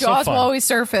 No, But it's so Jaws fun. will always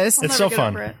surface. It's so Get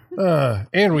fun. over it.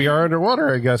 And we are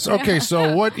underwater, I guess. Okay,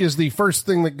 so what is the first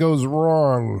thing that goes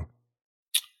wrong?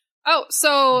 Oh,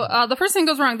 so the first thing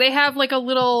goes wrong. They have like a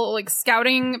little like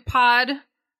scouting pod.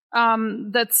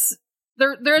 That's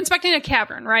they're inspecting a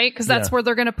cavern, right? Because that's Yeah. where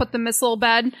they're going to put the missile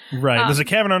bed. Right. There's a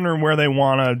cavern under where they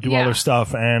want to do all Yeah. their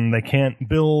stuff, and they can't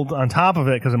build on top of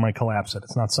it because it might collapse it.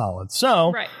 It's not solid.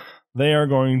 So Right. they are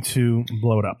going to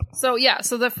blow it up. So yeah.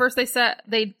 So the first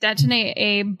they detonate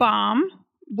a bomb,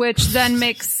 which then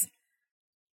makes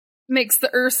the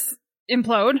Earth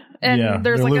implode, and Yeah,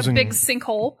 there's they're like losing- a big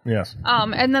sinkhole. Yes.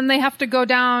 And then they have to go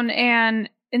down and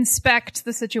inspect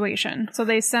the situation. So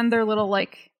they send their little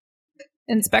like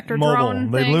inspector drone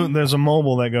Mobile. thing. There's a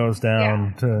mobile that goes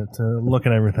down to look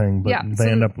at everything, but Yeah, they so-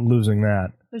 end up losing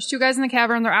that. There's two guys in the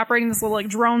cavern. They're operating this little like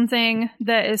drone thing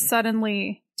that is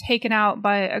suddenly taken out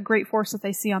by a great force that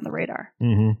they see on the radar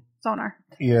sonar.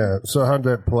 Yeah, so how'd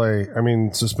that play? I mean,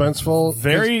 suspenseful?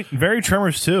 Very, very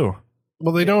Tremors too.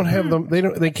 Well, they don't have them.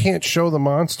 They can't show the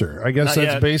monster. I guess Not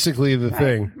that's yet. basically the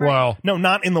thing. Well, No,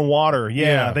 not in the water.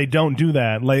 Yeah, they don't do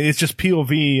that. Like it's just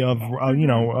POV of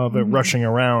of it rushing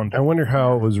around. I wonder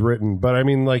how it was written, but I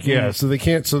mean, like, yeah. So they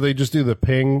can't. So they just do the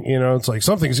ping. You know, it's like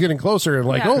something's getting closer, and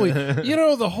like, Yeah. holy,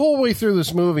 the whole way through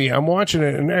this movie, I'm watching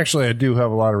it, and actually, I do have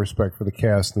a lot of respect for the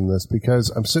cast in this because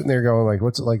I'm sitting there going, like,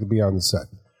 what's it like to be on the set?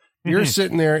 You're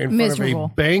sitting there in front of Miserable. a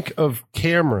bank of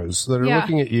cameras that are Yeah.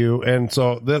 looking at you, and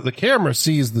so the camera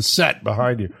sees the set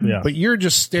behind you. Yeah. But you're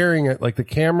just staring at like the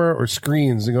camera or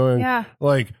screens and going, Yeah.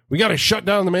 like, we got to shut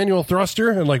down the manual thruster,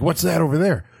 and like, what's that over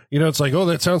there? You know, it's like, oh,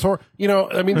 that sounds horrible. You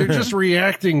know, I mean, they're just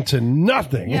reacting to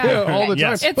nothing Yeah. all the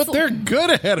time, Yes. but they're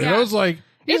good at it. Yeah. I was like,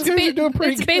 these guys are doing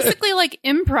pretty It's good. basically like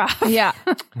improv. Yeah.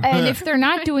 And if they're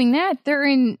not doing that, they're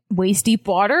in waist deep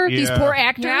water. These Yeah. poor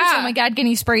actors, Yeah. oh my God,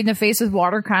 getting sprayed in the face with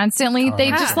water constantly.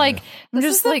 They just like, I'm This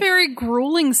just is a like, very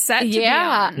grueling set to be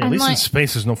yeah. on. At And least in like,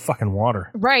 space, there's no fucking water.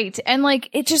 right. And like,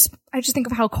 I just think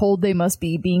of how cold they must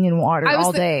be being in water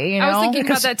all day, you know? I was thinking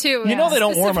about that too. you know they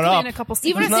don't warm it Specifically up. in a couple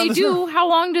Even if scenes. they do, how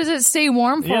long does it stay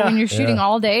warm for Yeah. when you're shooting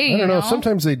all day? I don't know. know?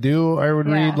 Sometimes they do. I would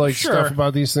Yeah. read like Sure. stuff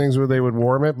about these things where they would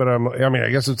warm it, but I mean, I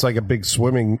guess it's like a big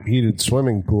heated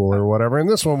swimming pool or whatever. And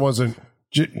this one wasn't,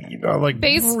 like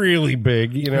really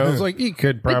big. You know, it's like you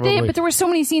could probably. But there were so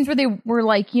many scenes where they were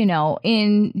like, in,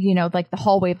 like the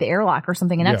hallway of the airlock or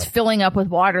something, and that's Yeah. filling up with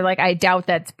water. Like, I doubt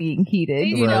that's being heated.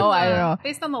 You know, I don't know.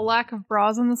 Based on the lack of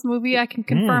bras in this movie, I can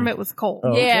confirm it was cold.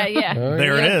 Oh, Yeah, okay. yeah. All right.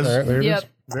 There it is. All right, there it Yep. is.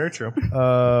 Very true.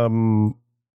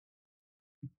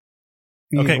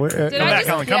 Okay. Did Come I back, just,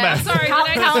 Colin, come yeah, back.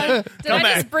 Sorry, did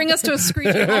I just bring us to a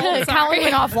screeching halt? Colin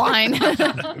went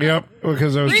offline. Yep,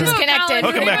 because I was trying. Disconnected.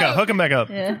 Hook him back up. Hook him back up.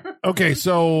 Okay,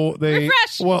 so they.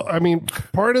 Refresh. Well, I mean,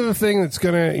 part of the thing that's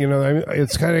gonna,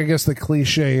 it's kind of, I guess, the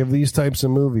cliche of these types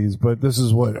of movies, but this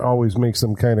is what always makes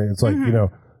them kind of. It's like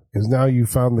because now you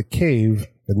found the cave,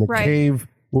 and the Right. cave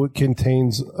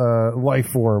contains life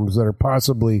forms that are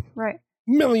possibly Right.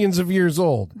 millions of years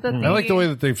old. I like the way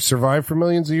that they've survived for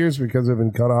millions of years because they've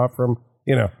been cut off from,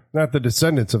 not the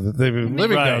descendants of it. They've been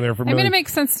living Right. down there for I mean, millions. it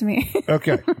makes sense to me.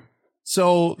 Okay.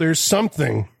 So there's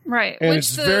something, Right. and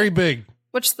it's very big.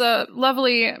 Which the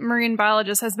lovely marine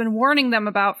biologist has been warning them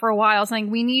about for a while, saying,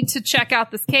 we need to check out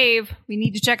this cave. We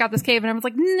need to check out this cave. And I was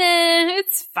like, nah,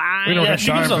 it's fine. We don't Yeah, have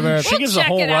time for that. she gives a We'll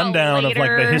whole check it out rundown of like the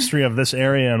later. history of this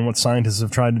area and what scientists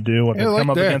have tried to do, what Yeah, they've like come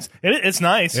up that. against. It's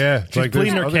nice. Yeah, it's She's like there's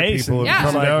pleading her other case. people and have Yeah. come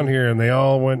it's like- down here and they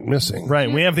all went missing. Right,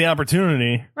 we have the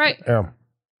opportunity. Right. Yeah.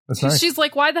 That's nice. She's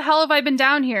like, why the hell have I been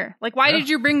down here? Like, why did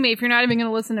you bring me if you're not even going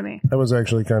to listen to me? I was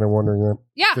actually kind of wondering that.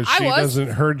 Yeah, 'Cause I she was. doesn't.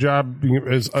 Her job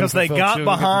is Because they got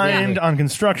behind on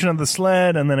construction of the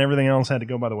sled, and then everything else had to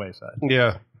go by the wayside.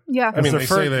 Yeah. Yeah. I mean, The they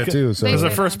fir- say that too. So. They Because say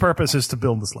the first purpose is to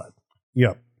build the sled.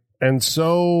 Yep. And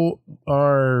so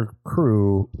our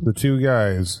crew, the two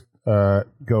guys,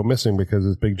 go missing because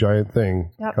this big giant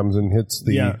thing comes and hits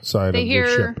the side They of hear-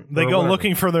 the ship. They Or go whatever.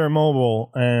 looking for their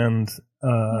mobile, and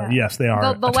yes, they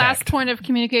are. the last attacked. point of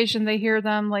communication, they hear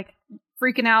them like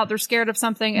freaking out. They're scared of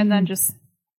something, and then just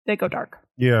they go dark.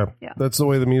 Yeah. Yeah. That's the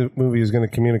way the movie is going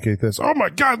to communicate this. Oh my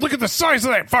God, look at the size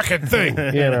of that fucking thing.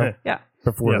 You know, Yeah.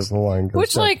 before Yes. the line goes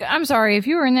Which, down. like, I'm sorry, if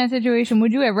you were in that situation,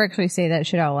 would you ever actually say that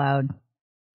shit out loud?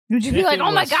 Would you be If like, it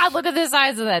oh my was- God, look at the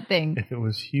size of that thing? If it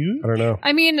was huge, I don't know.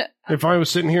 I mean, If I was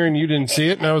sitting here and you didn't see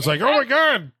it and I was like, oh my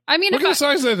God, look at the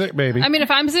size of that thing, baby. I mean, if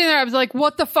I'm sitting there, I was like,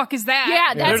 what the fuck is that?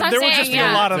 Yeah, that's what I'm there would saying. just be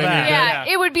yeah. a lot of that. Yeah,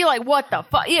 it would be like, what the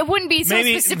fuck? It wouldn't be so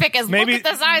specific as look at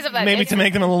the size of that Maybe thing. to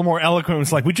make them a little more eloquent,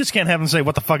 it's like we just can't have them say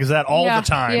 "What the fuck is that?" all Yeah, the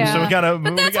time. yeah. So we gotta.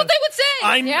 But that's what they would say.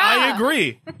 I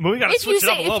agree, but we gotta If you switch it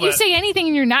up a say little if you bit. say anything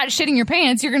and you're not shitting your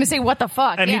pants, you're gonna say what the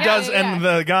fuck. And yeah. he does, Yeah, and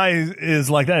the guy is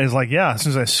like that. He's like, yeah, as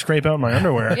soon as I scrape out my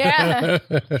underwear, yeah.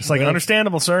 it's like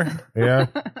understandable, sir. Yeah.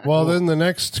 Well, then the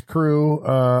next crew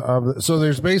so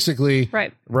there's basically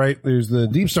Right. There's the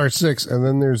DeepStar 6, and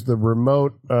then there's the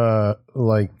remote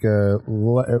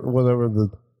whatever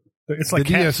It's like the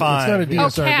Cat DS, 5. It's not a Oh,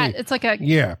 DSRD. cat. It's like a.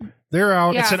 Yeah, they're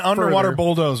out. Yeah. It's an underwater further.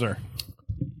 bulldozer.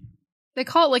 They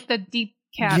call it like the deep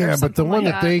cat. Yeah, or but the something one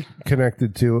like that they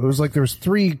connected to, it was like there was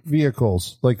 3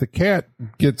 vehicles. Like the cat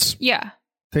gets Yeah.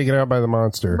 taken out by the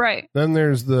monster. Right. Then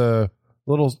there's the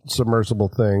little submersible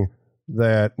thing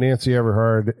that Nancy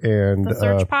Everhard and The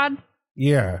search pod.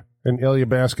 yeah, and Ilya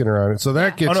Baskin are on it. So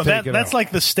that gets Oh no, taken that's out.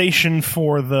 like the station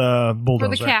for the For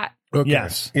bulldozer. the cat. Okay.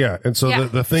 Yes. Yeah, and so Yeah.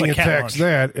 the thing It's like cat attacks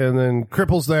launch. that and then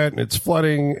cripples that, and it's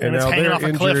flooding, and it's now hanging they're off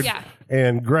a cliff. injured. Yeah.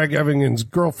 And Greg Evingen's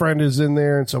girlfriend is in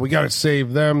there, and so we got to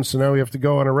save them. So now we have to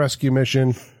go on a rescue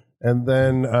mission, and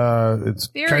then it's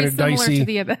Very kind of similar dicey. to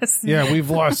the abyss. Yeah, we've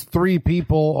lost 3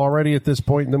 people already at this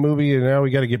point in the movie, and now we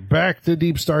got to get back to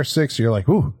Deep Star 6. You're like,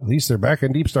 ooh, at least they're back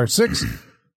in Deep Star 6.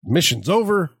 Mission's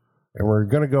over, and we're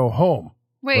going to go home.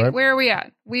 Wait, Right. where are we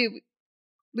at? We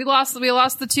lost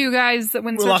the 2 guys that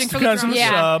went We searching lost for the the guys in drone. the Yeah.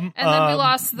 sub. And then we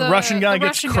lost the Russian guy the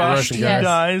gets Russian crushed. guy. He Yes.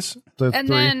 dies. That's And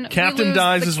 3. then Captain we lose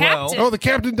dies the as well. captain. Oh, the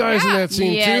captain dies in Yeah. that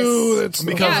scene Yes. too. That's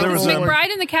Because Yeah, there because was a-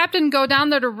 McBride and the captain go down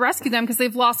there to rescue them because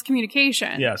they've lost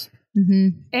communication. Yes.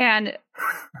 And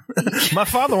My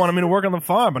father wanted me to work on the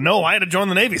farm, but no, I had to join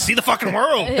the Navy. See the fucking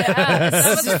world. that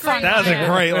was a great That was a line.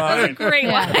 great That was a line. great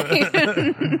Yeah.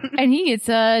 line. And he gets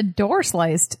a door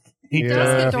sliced. He does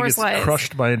get He door gets sliced.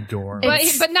 crushed by a door.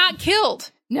 but not killed.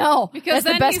 No, Because that's the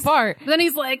then best he's- part. Then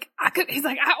he's like, he's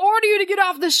like, I order you to get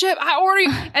off the ship. I order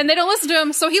you. And they don't listen to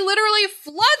him. So he literally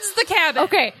floods the cabin.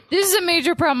 Okay, this is a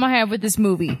major problem I have with this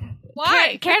movie.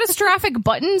 Why? Catastrophic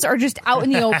buttons are just out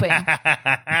in the open.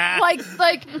 like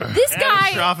this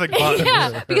guy. Catastrophic buttons.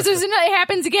 Yeah, because it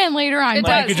happens again later on. It But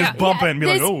Like you could just bump it and be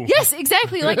like, this- oh. Yes,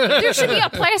 exactly. Like there should be a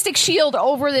plastic shield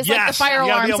over this, like the Yes, fire you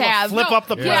gotta be alarms able to have. flip up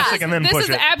the plastic and then This push is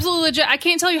it. absolutely legit. I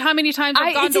can't tell you how many times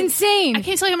I've gone It's to insane. I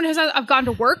can't tell you how many times I've gone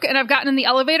to work and I've gotten in the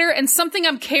elevator and something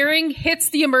I'm carrying hits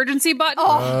the emergency button.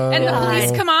 And the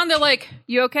police come on. They're like,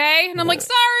 "You okay?" And I'm like,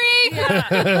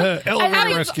 "Sorry."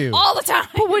 elevator rescue. All the time.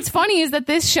 But what's funny is that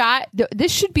this shot,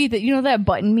 this should be that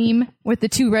button meme with the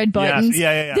 2 red buttons.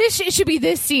 Yeah. This it should be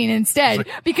this scene instead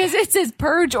because it says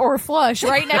purge or flush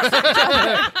right next to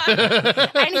each other.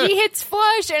 And he hits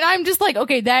flush, and I'm just like,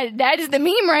 okay, that is the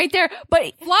meme right there.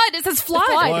 But Flood. It says flood.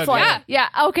 Flood, Yeah.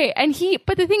 yeah, okay. And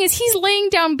but the thing is, he's laying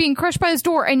down, being crushed by this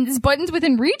door, and this button's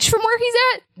within reach from where he's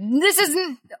at. This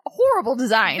is horrible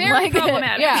design. Very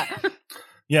problematic. Yeah.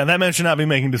 Yeah, that man should not be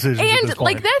making decisions at this And point.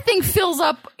 like that thing fills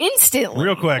up instantly.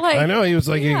 Real quick. Like, I know, he was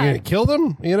like, you gonna kill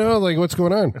them? You know, like, what's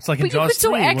going on? It's like in But you Jaws could so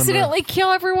 3 when the- accidentally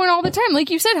kill everyone all the time. Like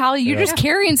you said, Holly, you're just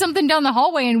carrying something down the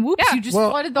hallway and whoops, you just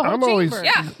flooded the whole I'm chamber. always,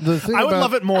 Yeah. the thing I would about,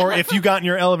 love it more if you got in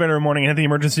your elevator in the morning and hit the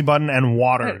emergency button and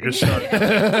water just started.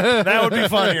 That would be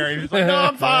funnier. You're just like, no,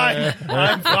 I'm fine.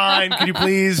 I'm fine. Could you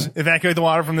please evacuate the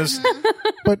water from this?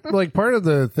 But like part of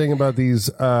the thing about these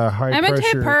high I meant to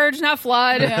hit pressure, purge, not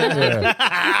flood.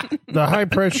 the high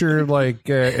pressure like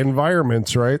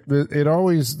environments, right? It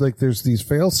always like there's these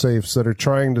fail safes that are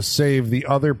trying to save the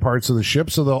other parts of the ship,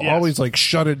 so they'll Yes. always like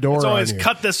shut a door. It's always on you.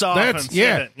 cut this off. That's and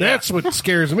save it. that's what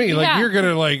scares me. Like Yeah. you're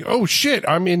gonna like, oh shit,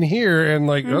 I'm in here, and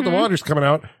like oh, the water's coming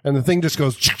out, and the thing just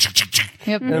goes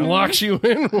Yep. and locks you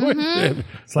in with it.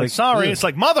 It's like, sorry. It's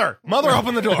like, mother,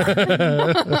 open the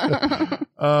door.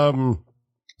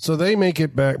 So they make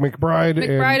it back.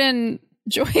 McBride and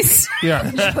Joyce.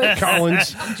 Yeah,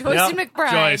 Collins. Joyce and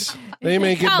McBride. Joyce. They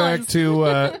make it back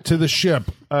to the ship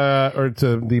or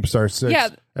to DeepStar 6. Yeah.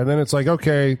 And then it's like,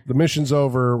 okay, the mission's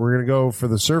over. We're going to go for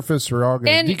the surface. We're all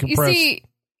going to decompress. You see,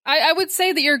 I would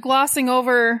say that you're glossing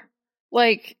over,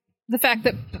 like, the fact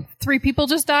that 3 people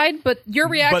just died, but your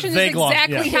reaction is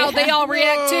exactly how they all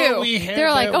react, too.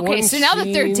 They're like, okay, so now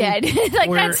that they're dead, like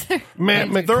that's Matt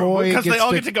McCoy because they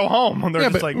all get to go home. And they're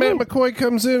just but like, Matt McCoy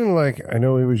comes in and like, I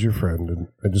know he was your friend, and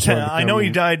I just wanted to I know come he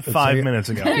died and 5 say- minutes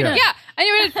ago. Yeah, I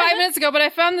knew it 5 minutes ago, but I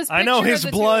found this picture I know of his the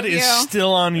two blood of is you.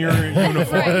 still on your uniform.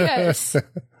 right. Yes.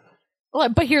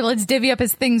 But here, let's divvy up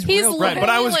his things. He's real Right, quick. but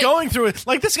I was like- going through it.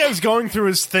 Like, this guy was going through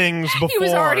his things before.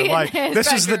 was already in like, his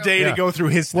this is the bedroom. day Yeah. to go through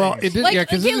his Well, things. it did, Like, yeah,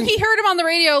 because he heard him on the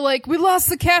radio, like, we lost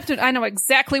the captain. I know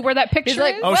exactly where that picture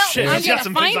like, is. oh, well, shit. I'm He's got gonna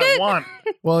some find things I it. want.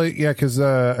 well, yeah, because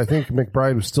I think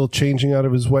McBride was still changing out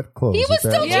of his wet clothes. He was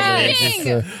at that still point.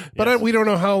 changing. But we don't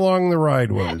know how long the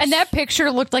ride was. And that picture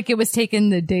looked like it was taken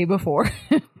the day before.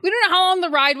 We don't know how long the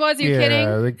ride was. Are you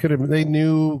kidding? They could have. They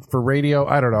knew for radio.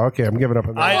 I don't know. Okay, I'm giving up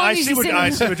on that. I he's see what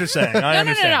you're saying. I No.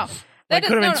 understand. That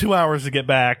could have been 2 hours to get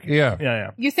back. Yeah.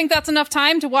 Yeah. You think that's enough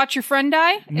time to watch your friend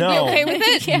die and No. be okay with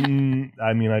it? Yeah.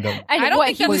 I mean, I don't. And I don't what,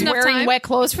 think he that's was enough wearing time. wet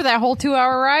clothes for that whole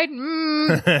 2-hour ride.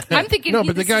 I'm thinking No,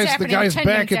 but the guy's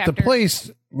back at the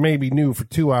place maybe knew for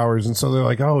 2 hours, and so they're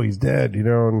like, "Oh, he's dead," you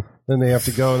know. And then they have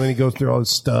to go, and then he goes through all his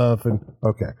stuff, and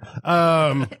okay,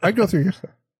 I'd go through your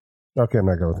stuff. Okay, I'm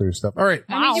not going through your stuff. All right,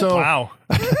 Wow. so Wow.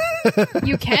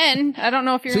 You can. I don't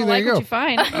know if you're See, going to there like you what go. you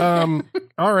find.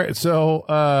 all right, so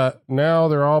now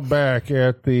they're all back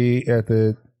at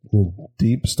the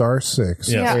Deep Star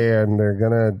 6, Yeah. and they're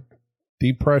gonna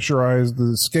depressurize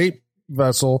the escape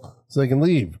vessel so they can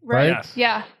leave, right? Yes.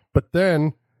 Yeah. But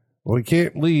then we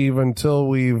can't leave until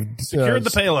we've Secured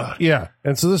the payload. Yeah,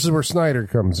 and so this is where Snyder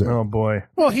comes in. Oh, boy.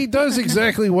 Well, he does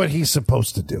exactly what he's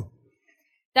supposed to do.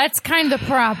 That's kind of the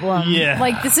problem. Yeah.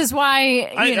 Like, this is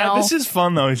why, you know. This is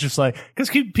fun, though. He's just like, because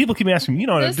people keep asking him, you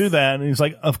know how to This- do that? And he's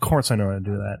like, of course I know how to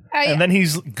do that. I- And then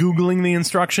he's Googling the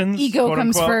instructions. ego quote,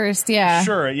 comes unquote. first, yeah.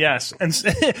 Sure, yes. And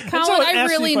so Colin, it I asks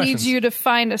really need questions. you to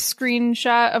find a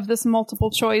screenshot of this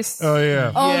multiple choice. Oh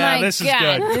yeah. Oh Yeah, my this is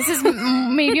god. good. This is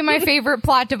maybe my favorite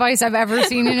plot device I've ever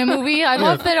seen in a movie. I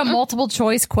love that a multiple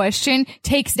choice question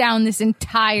takes down this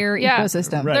entire Yeah.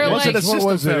 ecosystem. Right. They're Was like- it a system What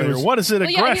was it? It failure? was- What is it? yeah,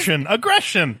 he's- Aggression.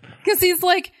 Aggression. Because he's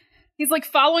like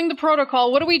following the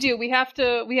protocol. What do? We have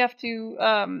to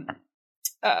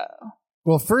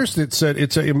Well, first it said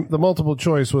the multiple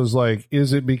choice was like,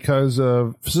 is it because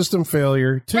of system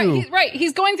failure? Two,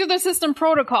 He's going through the system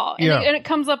protocol, and, Yeah. it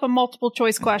comes up a multiple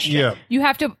choice question. yeah. You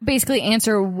have to basically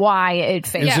answer why it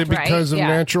failed. Is it because of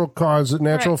natural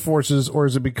Right. forces, or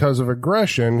is it because of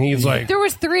aggression? He's like, There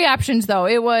was 3 options though.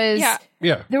 It was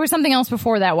yeah. there was something else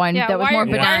before that one Yeah, that was why more are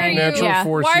you- benign. why are you- Natural yeah.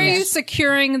 forces. Why are you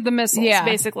securing the missiles? Yeah.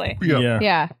 Basically, Yeah.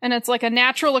 Yeah. and it's like a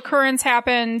natural occurrence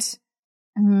happened,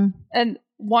 and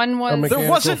one was mechanical There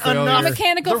wasn't failure. enough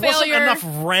Mechanical there wasn't failure. enough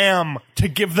RAM to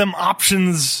give them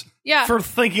options. Yeah. For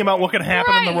thinking about what could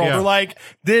happen in the Right. world. Yeah. They're like,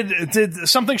 did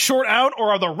something short out,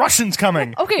 or are the Russians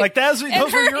coming? Okay. Like those were your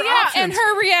options. and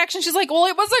her reaction, she's like, "Well,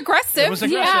 it was aggressive." It was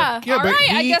aggressive. Yeah. Yeah, All but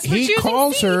right, I guess we're he choosing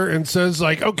calls C. her and says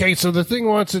like, okay, so the thing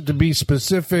wants it to be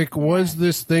specific. Was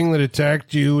this thing that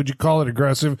attacked you? Would you call it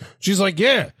aggressive? She's like,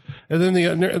 yeah. And then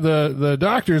the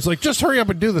doctor is like, just hurry up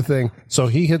and do the thing. So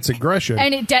he hits aggression.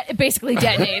 And it basically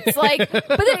detonates. Like, but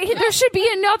there should be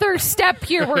another step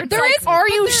here where it's like, are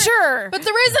you sure? But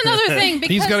there is another thing because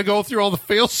He's got to go through all the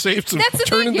fail safes and that's the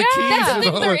turning thing. the keys. That's the and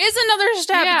thing. all There that. is another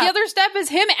step. Yeah. The other step is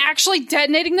him actually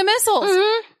detonating the missiles,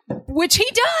 which he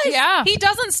does. Yeah. He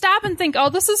doesn't stop and think, "Oh,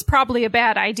 this is probably a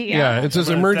bad idea." Yeah, it says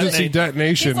emergency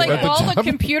detonation. He's like, at the "Well, the top.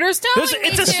 computer's telling me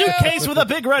It's a to." suitcase with a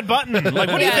big red button. Like,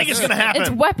 what do you think is going to happen? It's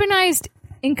weaponized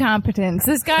incompetence.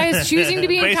 This guy is choosing to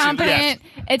be Basically, incompetent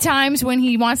at times when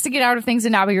he wants to get out of things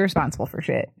and not be responsible for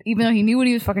shit, even though he knew what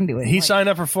he was fucking doing. He Like, signed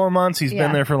up for 4 months. He's Yeah.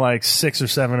 been there for like 6 or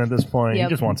 7 at this point. Yep.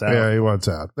 He just wants out. Yeah, he wants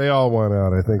out. They all want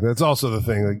out. I think that's also the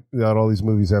thing that all these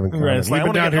movies have in common. Right, it's like,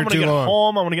 We've been down here I'm gonna too get long.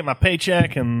 home. I want to get my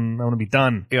paycheck, and I want to be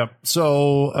done. Yep.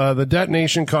 So the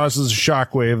detonation causes a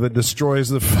shockwave that destroys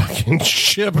the fucking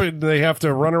ship, and they have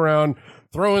to run around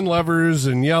throwing levers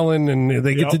and yelling, and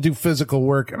they get Yep. to do physical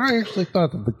work. And I actually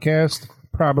thought that the cast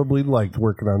probably liked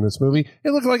working on this movie.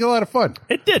 It looked like a lot of fun.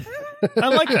 It did. I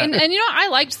like that. And you know, I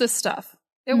liked this stuff.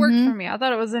 It worked for me. I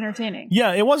thought it was entertaining.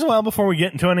 Yeah, it was a while before we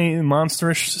get into any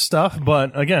monsterish stuff,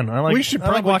 but again, We should I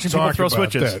like probably watching people talk throw about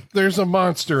switches. that. There's a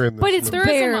monster in this. but it's movie.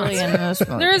 There is a barely monster. in this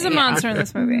movie. There is a Yeah. monster in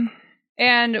this movie,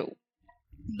 and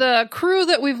the crew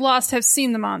that we've lost have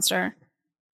seen the monster,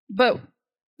 but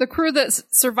the crew that's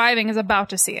surviving is about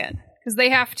to see it. Because they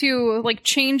have to like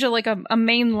change a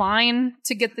main line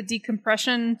to get the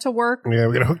decompression to work. Yeah,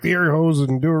 we gotta hook the air hose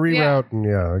and do a reroute. And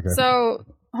okay. So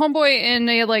homeboy in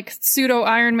a like pseudo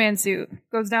Iron Man suit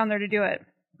goes down there to do it.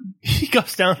 He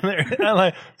goes down there.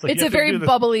 It's a very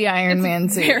bubbly Iron Man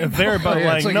suit. Very bubbly.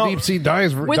 It's like deep sea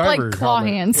diver with like claw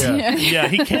hands. Yeah,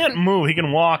 he can't move. He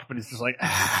can walk, but he's just like,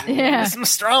 this is my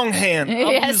strong hand.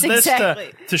 I'll use this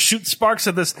to shoot sparks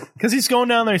at this. Because he's going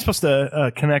down there. He's supposed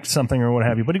to connect something or what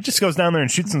have you. But he just goes down there and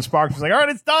shoots some sparks. He's like, all right,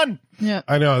 it's done. Yeah,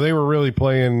 I know. They were really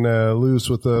playing loose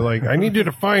with the, like, I need you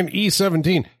to find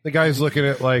E-17. The guy's looking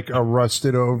at, like, a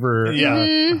rusted over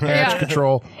hatch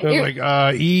control. They're like,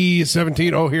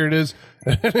 E-17. Oh, here it is.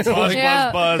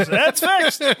 Buzz. That's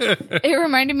fixed. It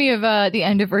reminded me of the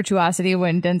end of Virtuosity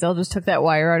when Denzel just took that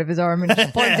wire out of his arm and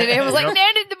just plugged it in. It was like,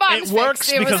 the bottom's It works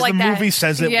fixed. because was like the that. movie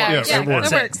says it works. Yeah, it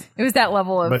works. It was that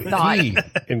level of But thought. he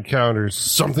encounters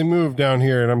something moved down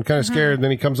here, and I'm kind of scared. And then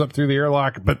he comes up through the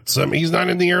airlock, but he's not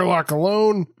in the airlock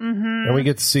alone. And we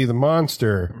get to see the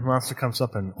monster. The monster comes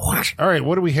up and whoosh. All right,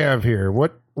 what do we have here?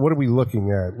 What are we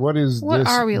looking at? What is What this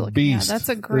are we looking beast? at? That's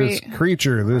a great this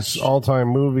creature, this all-time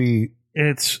movie.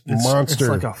 It's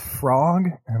monster. It's like a frog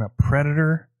and a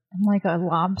predator. And like a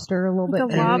lobster, a little Like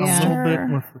bit. a lobster. A little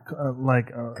bit with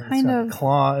Kind it's got of. a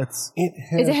claw.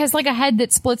 It has like a head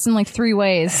that splits in like 3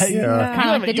 ways. Yeah. Kind You of like the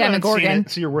haven't seen Demogorgon. it,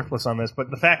 so you're worthless on this. But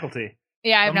the faculty,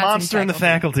 Yeah, I've the not monster seen in the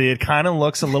faculty, it kind of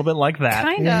looks a little bit like that.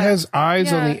 Kind It of. has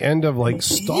eyes on Yeah. the end of like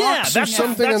stalks Yeah, or that's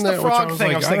something that's in the that. frog which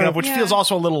thing I was thinking of, which Yeah. feels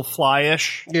also a little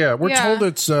fly-ish. Yeah, we're Yeah. told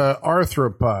it's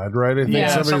arthropod, right? I think Yeah,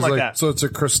 somebody's something like like, that. so it's a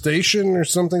crustacean or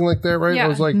something like that, right? Yeah. I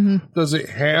was like, does it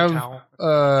have,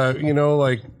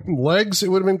 like legs? It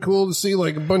would have been cool to see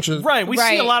like a bunch of Right, we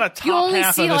see a lot of top You only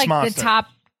half see of this like monster. the top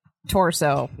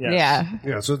torso. Yes. Yeah.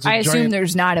 Yeah, so it's a I assume giant,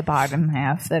 there's not a bottom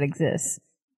half that exists.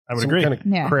 I would some agree. kind of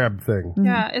Yeah. crab thing.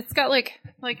 Yeah, it's got like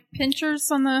pinchers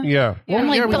on the. Yeah, And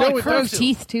like, we the, know like it curved does.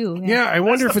 teeth too. Yeah, I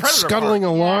wonder if the it's predator scuttling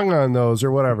part. along on those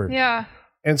or whatever. Yeah.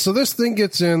 And so this thing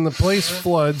gets in, the place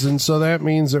floods, and so that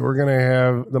means that we're going to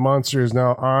have the monster is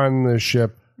now on the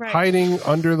ship, Right. hiding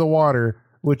under the water,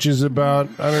 which is about,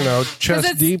 I don't know, 'Cause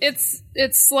chest deep. It's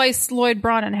sliced Lloyd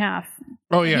Braun in half.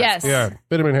 Oh yeah, Yes. yeah,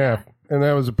 bit him in half, and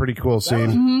that was a pretty cool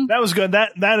scene. That was good.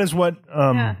 That is what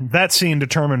that scene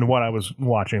determined what I was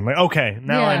watching. Like, okay,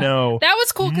 now I Yeah. know That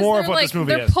was cool more because of what they're this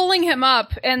movie they're is. pulling him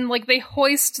up and like they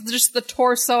hoist just the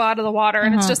torso out of the water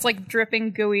and it's just like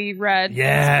dripping gooey red.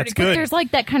 Yeah, pretty it's cool. good. There's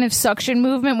like that kind of suction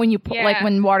movement when you pull, Yeah. like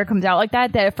when water comes out like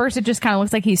that. That at first it just kind of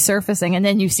looks like he's surfacing, and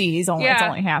then you see it's only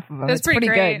Yeah. half of him. It's pretty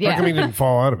great. good. How come he Yeah. didn't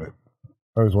fall out of it?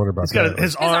 I always wondered about he's got that.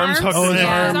 his arms hooked Oh, in his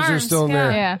there. arms are still in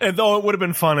there. Yeah. And though it would have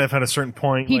been fun if at a certain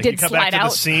point He like, did you come back slide to the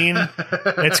out. scene,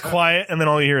 it's quiet, and then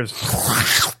all you hear is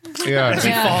Yeah. as he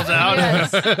Yeah. falls out.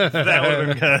 Yes. That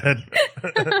would have been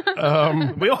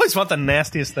good. We always want the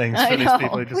nastiest things I for these know.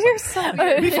 people. Just We're like, so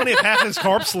it'd be funny if half his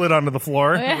corpse slid onto the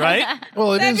floor, right?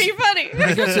 Well, it That'd is. be funny.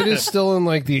 I guess it is still in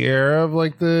like the era of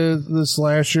like the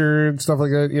slasher and stuff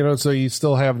like that, so you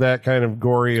still have that kind of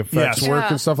gory effects Yes. work Yeah.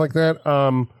 and stuff like that.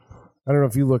 I don't know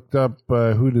if you looked up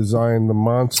who designed the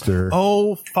monster.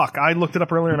 Oh fuck! I looked it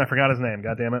up earlier and I forgot his name.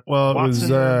 God damn it! Well, it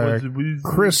was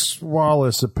Chris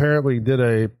Wallace apparently did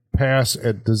a pass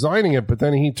at designing it, but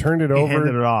then he turned it over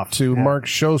handed it off. to Yeah. Mark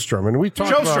Shostrom, and we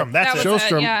talked Shostrom, about that's That was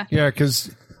Shostrom. it, yeah.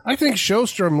 Because I think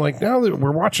Shostrom, like now that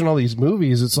we're watching all these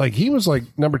movies, it's like he was like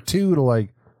number 2 to like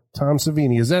Tom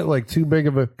Savini. Is that like too big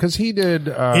of a? Because he did.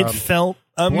 It felt.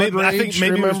 Maybe, I think Rage,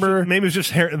 maybe remember? maybe it was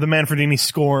just the Manfredini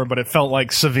score, but it felt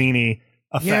like Savini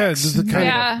effects. Yeah, the kind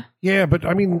Yeah. of, yeah, but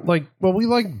I mean, like, well, we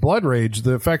like Blood Rage.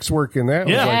 The effects work in that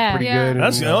was Yeah. like pretty Yeah. good.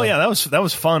 That's and, that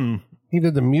was fun. He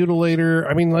did the Mutilator.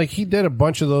 I mean, like he did a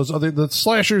bunch of those the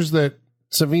slashers that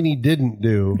Savini didn't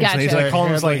do. Gotcha. He's like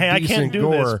calling us Had, like, hey, I decent can't do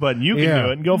gore. this, but you can Yeah. do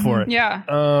it and go for it. Yeah.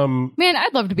 Man,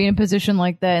 I'd love to be in a position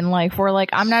like that in life where like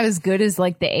I'm not as good as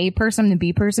like the A person, the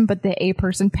B person, but the A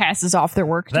person passes off their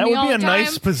work to That me would all be a the time.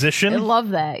 nice position. I love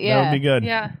that. Yeah. That would be good.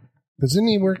 Yeah. Doesn't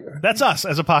he work? That's us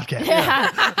as a podcast. Yeah.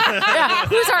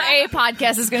 Who's our A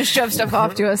podcast is going to shove stuff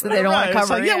off to us that they don't want Right, to it's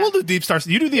cover? like, we'll do Deep Star.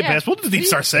 You do the Yeah. Abyss. We'll do Deep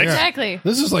Star 6. Exactly.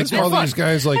 This is like all these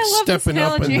guys like I love this stepping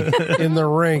up in the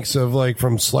ranks of like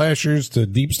from slashers to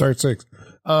Deep Star 6.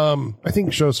 I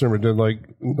think Showstreamer did like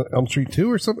Elm Street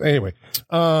 2 or something. Anyway,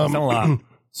 Not a lot.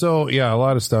 so yeah, a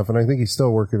lot of stuff, and I think he's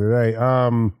still working today.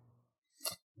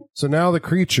 So now the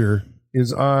creature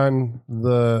is on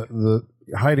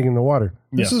hiding in the water.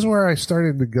 This is where I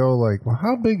started to go like, well,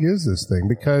 how big is this thing?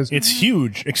 Because it's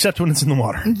huge, except when it's in the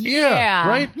water. Yeah,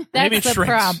 right? That's Maybe it the shrinks.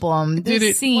 problem. Did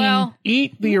it scene.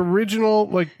 eat the original,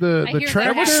 like the hear that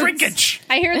tractor? happens. Shrinkage.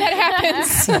 I hear that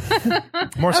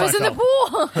happens. More I was in the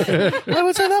pool. I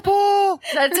was in the pool.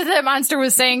 That's what that monster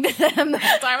was saying to them the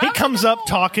whole time. He comes up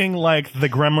talking like the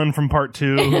gremlin from part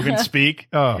 2 who can speak.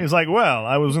 Oh. He's like, well,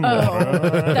 I was in the water.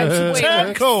 That's way Tad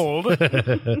worse. cold.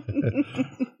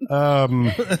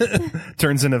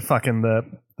 Turns into fucking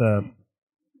the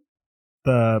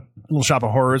Little Shop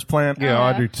of Horrors plant. Yeah,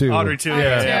 Audrey too. Audrey too.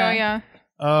 Yeah.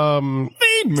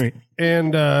 Feed me.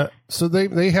 And so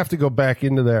they have to go back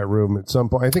into that room at some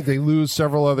point. I think they lose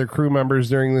several other crew members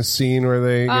during this scene where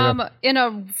they In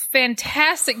a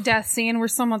fantastic death scene where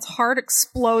someone's heart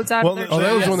explodes out of their that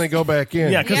was chest. when they go back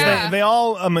in. Yeah, because Yeah. they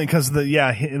all, because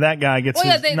that guy gets Well,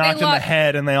 yeah, knocked they in the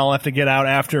head, and they all have to get out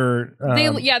after. They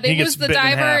he gets lose the bitten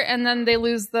in diver half. and then they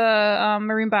lose the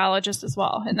marine biologist as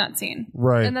well in that scene.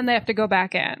 Right. And then they have to go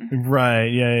back in. Right.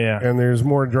 Yeah. And there's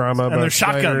more drama about And there's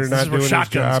Snyder shotguns. This not is where doing his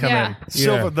shotguns job. come Yeah. in.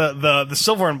 Silver, the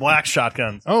silver and black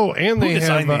shotguns. Oh, and Who they have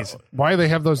designed these? why they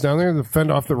have those down there to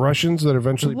fend off the Russians that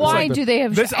eventually. Why do they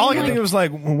have? This, all I I'm can think of was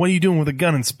like, what are you doing with a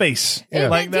gun in space? Yeah.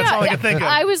 Like that's all I can think of.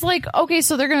 I was like, okay,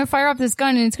 so they're going to fire off this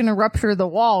gun and it's going to rupture the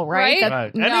wall, right? Right.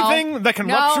 Right. No. Anything that can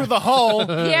No. rupture the hull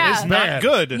Yeah. is not Bad.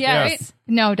 good. Yes.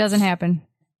 No, it doesn't happen.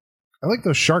 I like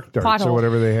those shark darts Pothole. or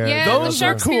whatever they have. Yeah, Those the are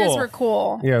shark spears cool. were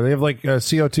cool. Yeah, they have like a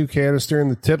CO2 canister in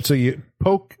the tip, so you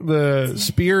poke the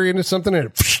spear into something and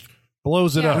it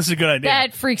blows it up. This is a good idea.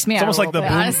 That freaks me It's out. almost a like the little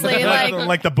boom, bit, honestly.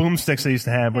 like the boomsticks they used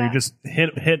to have, where you just hit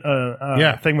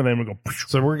a thing with it and we go.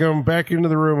 So we're going back into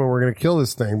the room and we're going to kill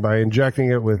this thing by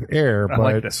injecting it with air. I But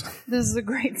like this. This is a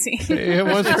great scene. it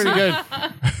was pretty good.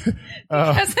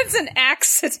 Because it's an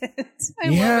accident. I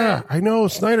love Yeah, it. I know.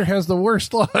 Snyder has the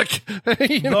worst luck.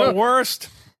 You know? The worst.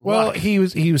 Well, luck. he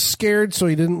was scared, so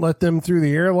he didn't let them through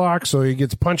the airlock. So he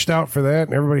gets punched out for that,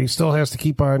 and everybody still has to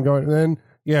keep on going. And then,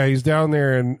 yeah, he's down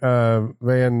there, and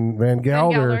Van Gelder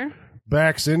Gelder.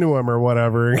 backs into him or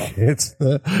whatever. It's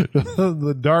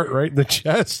the dart right in the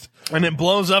chest. And it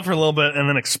blows up for a little bit and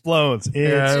then explodes. It's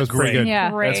Yeah, it was pretty great. good.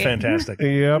 Yeah. Great. That's fantastic.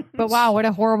 Yep. But wow, what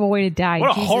a horrible way to die.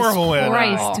 What a Jesus horrible way to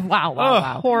die. Christ. Wow,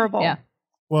 wow. Horrible. Yeah.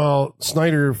 Well,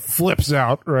 Snyder flips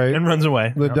out, right? And runs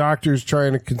away. The doctor's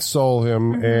trying to console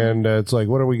him, and it's like,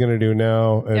 what are we going to do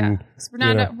now? Yeah. And So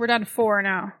we're down to 4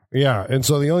 now. yeah, and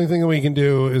so the only thing that we can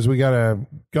do is we got to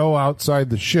go outside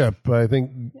the ship. I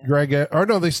think Greg, or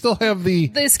no, they still have the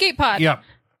escape pod. Yep.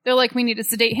 They're like, we need to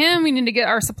sedate him, we need to get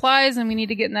our supplies, and we need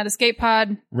to get in that escape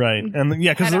pod. Right. And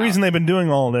yeah, because Head the out. reason they've been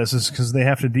doing all of this is because they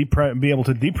have to be able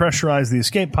to depressurize the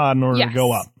escape pod in order to Yes.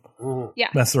 go up. Yeah.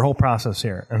 That's their whole process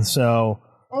here. And so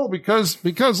Oh, because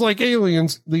like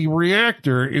aliens, the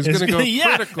reactor is going to go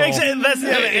yeah, critical. exactly. That's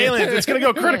the aliens. It's going to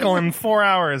go critical in 4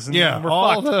 hours. And Yeah, we're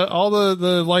all fucked.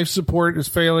 the life support is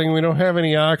failing. We don't have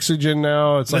any oxygen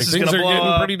now. It's This like is things are gonna getting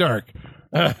blow pretty dark.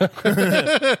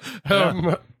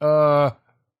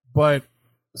 But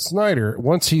Snyder,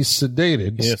 once he's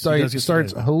sedated, Yes, he does get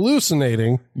starts sedated.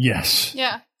 hallucinating Yes.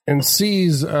 Yeah. and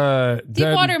sees dead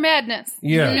Deepwater madness.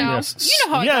 Yeah. You know, Yes. you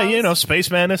know how it Yeah, goes. you know, space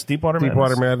madness, Deepwater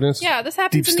madness. Yeah, this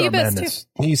happens Deep in the Star abyss madness.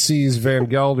 too. He sees Van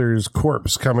Gelder's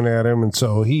corpse coming at him, and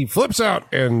so he flips out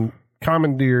and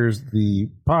commandeers the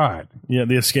pod. Yeah,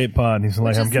 the escape pod. He's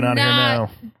like, I'm Just getting out of here now.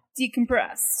 not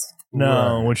decompressed.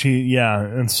 No, Right. which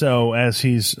and so as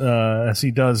he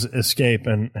does escape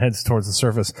and heads towards the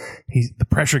surface, the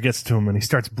pressure gets to him and he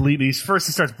starts bleeding. He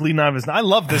starts bleeding out of his. I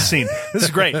love this scene. This is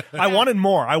great. I wanted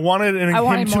more. I wanted him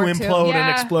wanted to more, too. implode and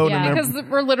Yeah, explode. yeah. And Because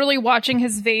we're literally watching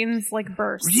his veins like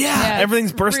burst. yeah,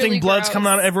 everything's it's bursting, really blood's gross.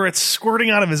 coming out everywhere. It's squirting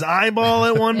out of his eyeball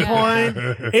at one point.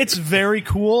 It's very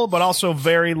cool, but also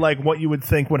very like what you would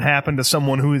think would happen to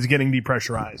someone who is getting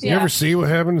depressurized. You Yeah. ever see what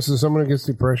happens to someone who gets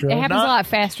depression? It happens Not- a lot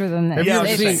faster than that. Have you ever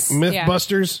It's- seen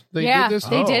Mythbusters? They yeah, did this.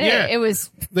 they did Yeah. it. It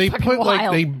was They fucking put like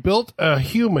wild. they built a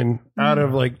human out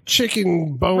of like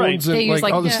chicken bones Right. and They use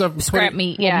like all this stuff. scrap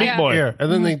meat. Yeah. Meat boy. Yeah,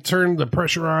 and then they turn the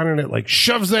pressure on, and it like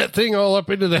shoves that thing all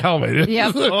up into the helmet.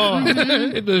 Yep.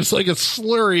 It's like a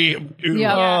slurry. of goo.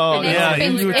 Yep. Oh, And it yeah,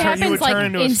 happens, you would it turn- you happens would like turn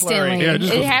into a slurry. instantly. Yeah, it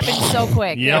just it goes- happens so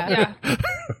quick. Yep. Yeah. Yeah.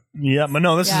 Yeah, but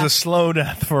no, this is Yeah. a slow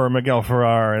death for Miguel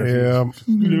Ferrer. Yeah,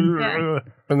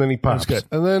 and then he pops. good.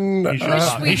 And then He should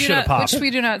have We do should have not, popped. which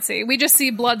we do not see. We just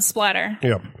see blood splatter.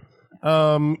 Yep.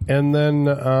 And then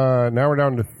now we're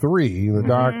down to 3: the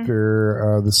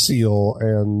doctor, the seal,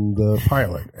 and the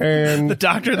pilot. And The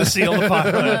doctor, the seal, the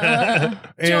pilot.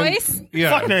 and- Joyce? Yeah.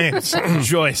 Fuck names.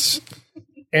 Joyce.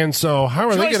 And so how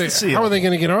are they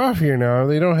going to get off here now?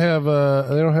 They don't have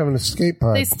an escape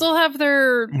pod. They still have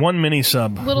their one mini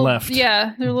sub left.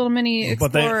 Yeah, their little mini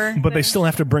Explorer. But they still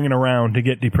have to bring it around to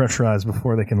get depressurized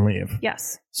before they can leave.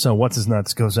 Yes. So what's his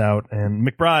nuts goes out, and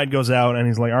McBride goes out, and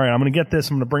he's like, "All right, I'm going to get this.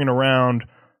 I'm going to bring it around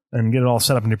and get it all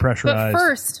set up and depressurized." But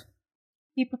first,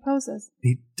 he proposes.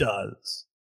 He does.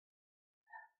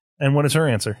 And what is her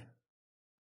answer?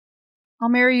 I'll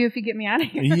marry you if you get me out of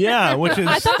here. Yeah, which is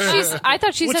I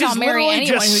thought she said I'll marry anyone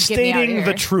just who'd get me out of stating here.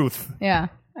 the truth. Yeah.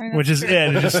 Which is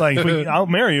it's just like I'll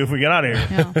marry you if we get out of here.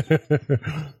 Yeah.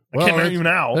 I can't marry you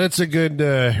now. That's a good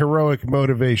heroic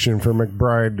motivation for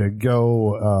McBride to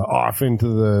go off into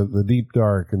the deep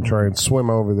dark and try and swim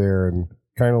over there, and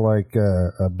kind of like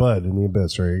a Bud in the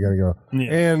abyss, right? You got to go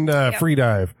and free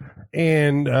dive,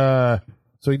 and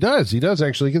so he does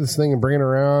actually get this thing and bring it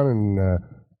around, and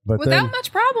but without then,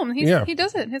 much problem. He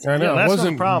does it. I know that's it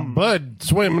wasn't no problem. Bud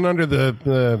swimming under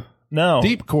the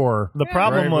deep core. The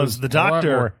problem was the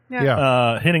doctor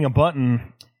hitting a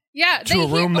button to a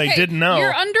room they didn't know.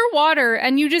 You're underwater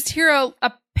and you just hear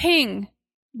a ping.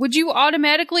 Would you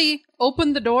automatically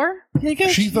open the door?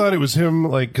 She thought it was him,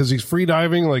 like, because he's free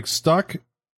diving, like stuck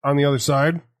on the other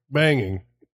side, banging.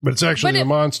 But it's actually the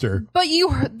monster. But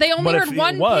they only heard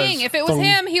one ping. If it was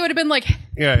him, he would have been like,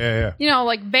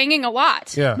 like banging a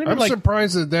lot. Yeah, I'm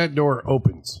surprised that door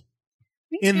opens.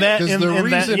 In that, because the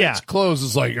reason it's closed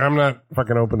is like, I'm not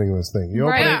fucking opening this thing. You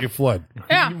open it, you flood.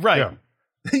 Yeah, right. Yeah.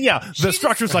 Yeah, the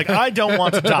structure's like, I don't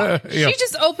want to die. She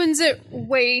just opens it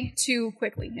way too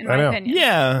quickly, in my opinion.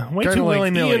 Yeah, way kind too of like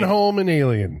willy-nilly. Ian Holm and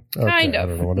Alien. Okay, kind of. I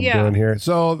don't know what I'm doing here.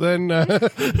 So then...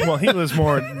 well, he was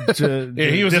more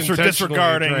he was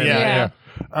disregarding.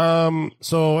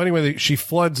 So anyway, she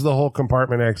floods the whole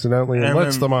compartment accidentally and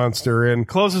lets the monster in.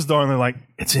 Closes the door and they're like,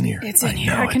 it's in here. It's in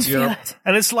here. I can feel it.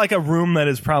 And it's like a room that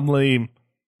is probably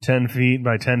 10 feet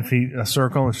by 10 feet, a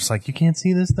circle. It's just like, you can't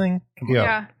see this thing? Come on.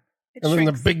 Yeah. And then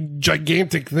the big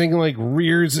gigantic thing like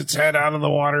rears its head out of the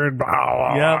water and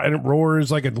and it roars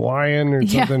like a lion or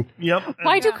something. Yep.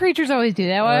 Why do creatures always do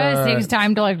that? Why does it take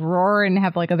time to like roar and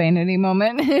have like a vanity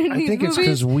moment? I think it's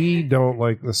because we don't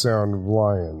like the sound of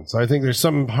lions. I think there's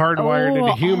something hardwired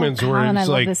into humans where it's I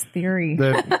like love this theory.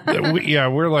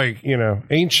 that we're like,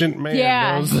 ancient man.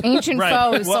 knows. Ancient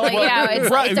foes. So like, it's a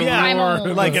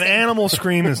primal. Like an animal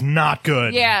scream is not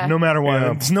good. Yeah. No matter what.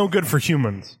 It's no good for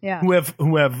humans. Yeah. Who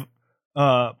have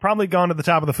probably gone to the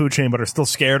top of the food chain, but are still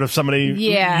scared of somebody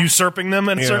usurping them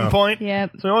at a certain point.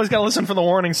 Yep. So you always got to listen for the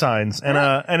warning signs. And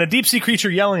a deep sea creature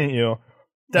yelling at you,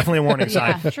 definitely a warning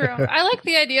sign. True. I like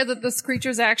the idea that this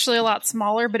creature's actually a lot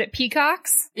smaller, but it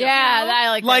peacocks. I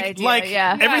like that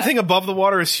idea. Everything above the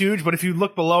water is huge, but if you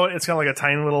look below it, it's got like a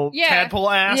tiny little tadpole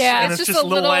ass, and it's just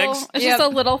little legs. It's just a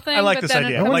little thing. I like this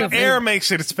idea. Like air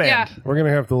makes it expand. Yeah. We're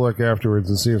gonna have to look afterwards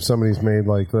and see if somebody's made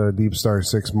like the DeepStar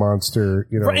 6 monster,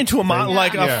 right into a model,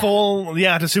 like a full,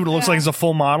 to see what it looks like as a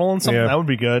full model and something. That would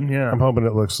be good. Yeah, I'm hoping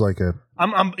it looks like a.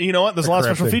 You know what? There's a lot of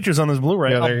special features on this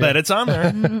Blu-ray. I'll bet it's on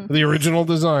there. The original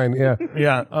design, yeah.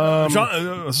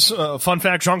 Fun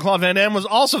fact: Jean-Claude Van Damme was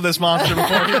also this monster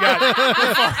before he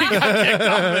got kicked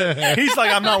off. He's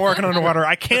like, I'm not working underwater.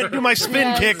 I can't do my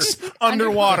spin kicks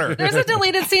underwater. There's a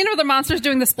deleted scene where the monster's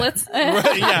doing the splits.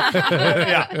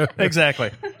 Yeah, exactly.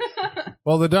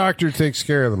 Well, the doctor takes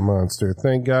care of the monster.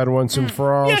 Thank God, once and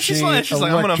for all. Yeah, she's like, I'm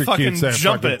gonna fucking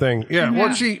jump it. Thing. Yeah.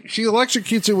 Well, she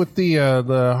electrocutes it with the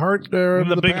heart.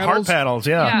 The big paddles. heart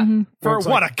paddles, For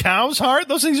what, a cow's heart?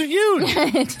 Those things are huge.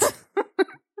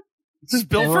 This is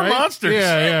built for monsters.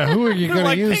 Yeah. Who are you going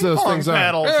to use those things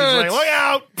paddles. on? Like, look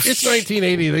out! It's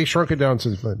 1980. They shrunk it down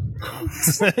since then.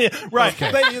 Right.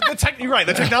 You're right.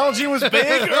 The technology was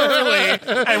big early,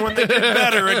 and when they did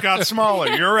better, it got smaller.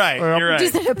 You're right.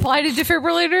 Does it apply to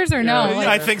defibrillators or no?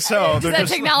 I think so. Does that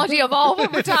technology evolve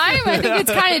over time? I think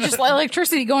it's kind of just like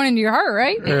electricity going into your heart,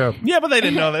 right? Yeah, but they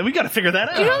didn't know that. We got to figure that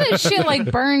out. You know that shit like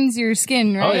burns your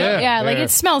skin, right? Oh, yeah. Like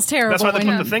it smells terrible. That's why they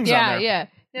put the things on there. Yeah.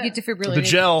 You get defibrillated. The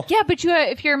gel. Yeah, but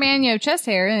if you're a man, you have chest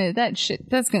hair, that's going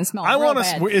to smell real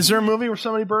bad. Is there a movie where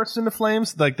somebody bursts into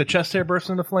flames? Like the chest hair bursts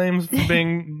into flames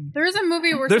being... There's a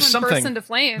movie where someone bursts into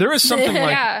flames. There is something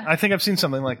like... I think I've seen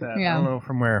something like that. Yeah. I don't know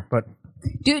from where, but...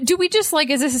 Do we just like,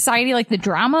 as a society, like the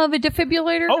drama of a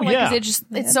defibrillator? Oh, yeah. Is it just,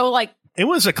 it's so like... It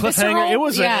was a cliffhanger. Visceral? It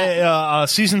was a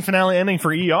season finale ending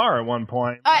for ER at one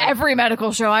point. Every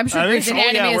medical show. I'm sure Grey's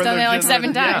Anatomy has done it like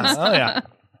 7 times. Oh, yeah.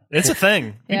 It's a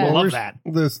thing. People love that.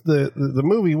 The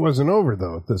movie wasn't over,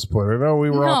 though, at this point. I know we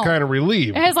were all kind of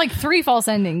relieved. It has like 3 false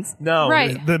endings. No.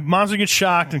 Right. The monster gets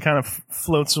shocked and kind of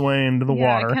floats away into the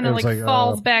water. It kind of like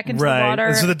falls back into the water.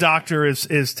 And so the doctor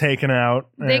is taken out.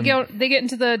 They get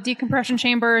into the decompression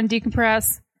chamber and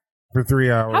decompress. for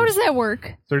 3 hours. How does that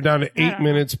work? They're down to 8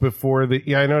 minutes before the.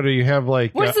 Yeah, I know. Do you have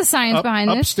like what's the science behind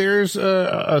this? Upstairs,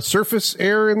 a surface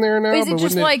air in there now. Is it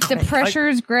just like the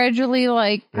pressure's gradually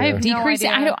like decreasing?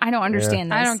 No I don't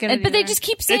understand this. I don't get it. But they either. just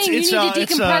keep saying you need to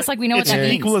decompress. Like we know what that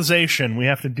means. Equalization. We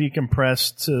have to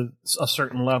decompress to a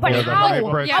certain level. But how?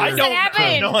 How How does that happen? I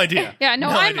have no idea. Yeah, no,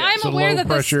 I'm It's a aware low that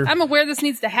pressure. I'm aware this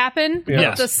needs to happen. Yeah.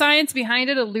 But the science behind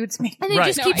it eludes me. And they Right.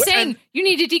 just keep saying you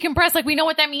need to decompress. Like we know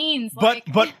what that means. Like,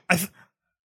 But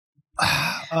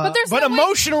there's no way-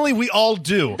 emotionally, we all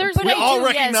do. There's We no- all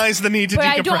yes. recognize the need to but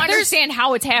decompress. I don't understand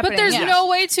how it's happening. But there's Yes. no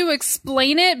way to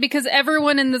explain it because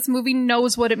everyone in this movie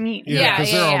knows what it means. Yeah,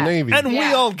 because they're all Navy. And we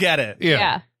Yeah. all get it.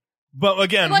 Yeah. But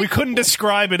again, we couldn't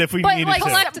describe it if we But, needed like,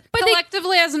 to.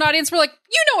 Collectively, as an audience, we're like,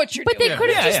 you know what you're But doing. they could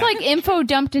have Yeah, just yeah. like info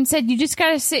dumped and said you just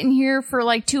got to sit in here for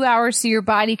like 2 hours so your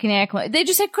body can act. Like they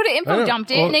just could have info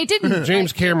dumped it and they didn't.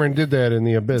 James Cameron did that in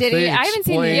The Abyss. Did he? They I haven't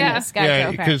seen The explain- Abyss. Gotcha, Yeah,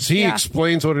 okay. because he Yeah.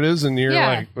 explains what it is, and you're Yeah.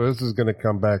 like, well, "This is going to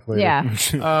come back later."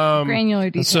 Yeah. Granular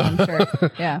detail. I'm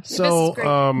sure. Yeah. So,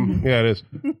 yeah, it is.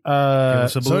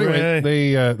 us a So anyway,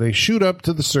 Blu-ray. they shoot up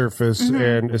to the surface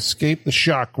and escape the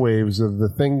shock waves of the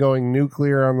thing going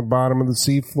nuclear on the bottom of the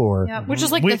sea floor. Yep. Which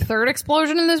is like the third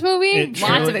explosion in this movie. It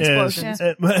Lots of truly is.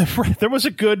 explosions. There was a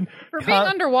good. For being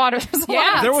underwater, there's a lot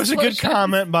Yeah. of There was a good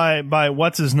explosions. comment by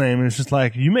what's his name. It's just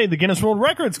like, you made the Guinness World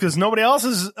Records because nobody else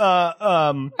has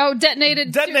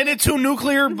Detonated detonated 2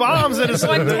 nuclear bombs that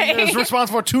is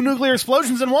responsible for 2 nuclear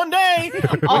explosions in one day,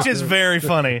 which is very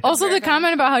funny. Also, the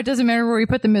comment about how it doesn't matter where you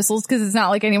put the missiles because it's not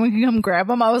like anyone can come grab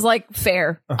them. I was like,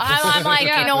 fair. I'm like,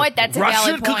 you know what? That's a Russia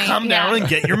valid could point. come down and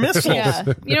get your missiles. Yeah.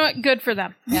 You know what? Good for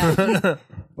them.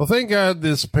 Well, thank God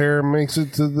this pair makes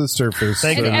it to the surface.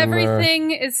 Thank And you.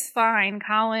 everything is fine,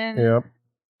 Colin. Yep.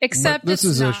 Except But this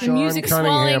it's is a not. Sean The music's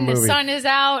Cunningham swelling, the movie. sun is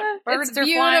out, birds are flying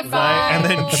beautiful. by. And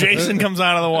then Jason comes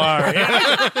out of the water.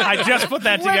 Yeah. I just put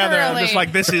that together. I'm Literally. just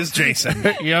like, this is Jason.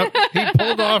 Yep. He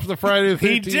pulled off the Friday the 13th.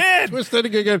 He did. Twisted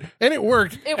it again. And it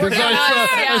worked. It worked 'Cause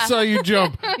I out, saw you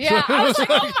jump. Yeah, I was like,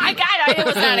 oh my God, I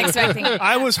was not expecting it.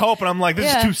 I was hoping. I'm like, this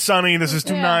Yeah. is too sunny. This is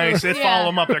too nice. It Yeah. followed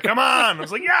him up there. Come on. I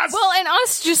was like, yes. Well, and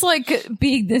us just like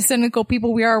being the cynical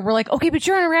people we are, we're like, okay, but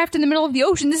you're on a raft in the middle of the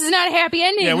ocean. This is not a happy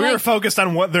ending. yeah, we like, were focused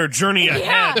on what their journey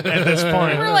ahead at this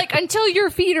point. we're like, until your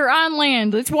feet are on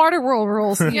land, it's water world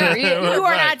rules. You are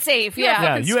Right. not safe. Yeah.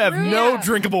 Yeah, you have no Yeah.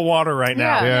 drinkable water right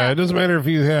now. Yeah. Yeah, it doesn't matter if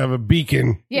you have a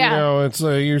beacon. Yeah. You know, it's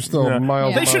you're still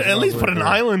miles. They should above at least put level. an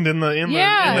island in the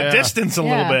Yeah. distance a Yeah.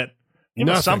 little bit. Give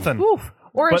us Nothing. something. Oof.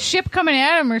 Or a But- ship coming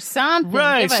at him or something.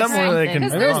 Right, Give us somewhere they can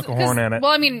something. honk a horn at it.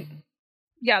 Well, I mean,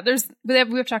 yeah,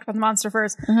 we've talked about the monster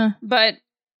first, but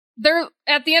they're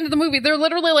at the end of the movie, they're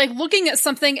literally like looking at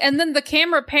something, and then the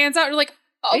camera pans out. You're like,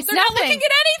 oh, It's they're not nothing. looking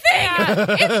at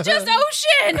anything. It's just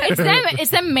ocean.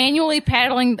 It's them manually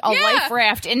paddling a Yeah. life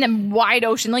raft in the wide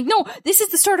ocean. Like, no, this is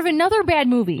the start of another bad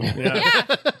movie. Yeah.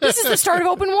 This is the start of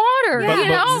open water. But, you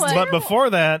know? but, Like- but before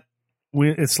that,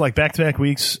 it's like back-to-back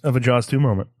weeks of a Jaws 2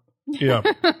 moment. Yeah.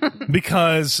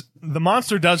 Because the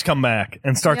monster does come back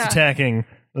and starts Yeah. attacking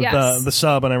Yes. the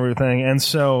sub and everything. And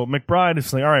so McBride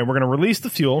is like, all right, we're going to release the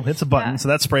fuel, hits a button, so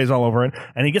that sprays all over it,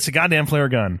 and he gets a goddamn flare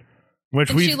gun. Which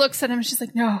And we she looks at him and she's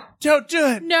like, no. don't do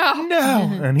it. No.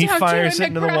 And he Don't do fires it, it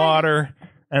into the McBride. water,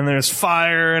 and there's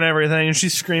fire and everything, and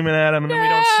she's screaming at him, and then we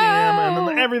don't see him, and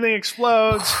then everything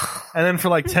explodes. And then for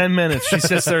like 10 minutes, she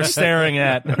sits there staring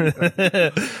at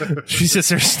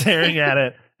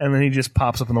it, and then he just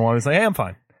pops up in the water. He's like, hey, I'm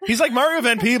fine. He's like Mario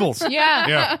Van Peebles.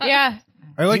 Yeah.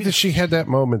 I like that she had that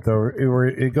moment though, where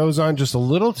it goes on just a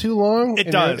little too long.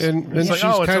 It does. and It's like, she's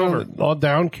oh, it's kind over. of all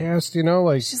downcast, you know,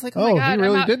 like She's like, oh my God, he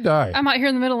really did die. I'm out here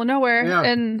in the middle of nowhere, Yeah.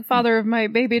 and the father of my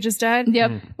baby just died.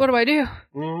 Yep. What do I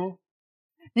do?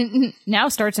 Now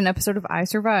starts an episode of I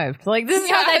Survived. Like, this is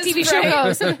how that Yes, TV show right.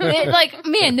 goes. Like,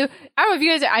 man, I don't know if you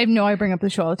guys, I know I bring up the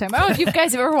show all the time. I don't know if you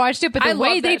guys have ever watched it, but the I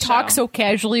way love they that talk show. so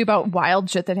casually about wild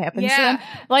shit that happens to Yeah. them.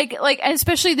 Like,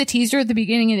 especially the teaser at the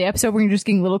beginning of the episode where you're just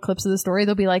getting little clips of the story.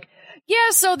 They'll be like, yeah,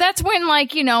 so that's when,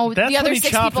 like, you know, That's the other when he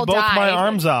 6 chopped people both died. my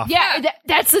arms off. Yeah,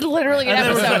 that's literally an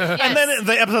And then, episode. and then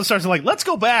the episode starts like, let's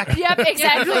go back. Yep,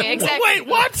 exactly. Wait,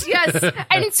 what? Yes.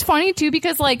 And it's funny too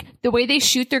because like the way they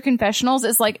shoot their confessionals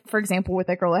is like, for example, with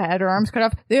that girl that had her arms cut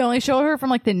off, they only show her from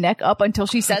like the neck up until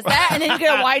she says that, and then you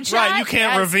get a wide shot. Right, you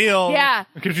can't Yes. reveal. Yeah.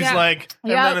 Because she's Yeah. like,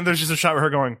 and Yep. then there's just a shot of her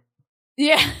going,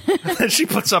 Yeah. and she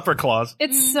puts up her claws.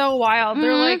 It's so wild.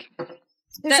 They're like,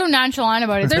 They're so nonchalant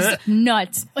about it. They're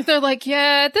nuts. Like they're like,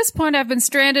 yeah, at this point I've been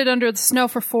stranded under the snow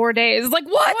for 4 days. Like,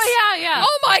 what? Oh, yeah.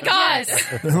 Oh my god.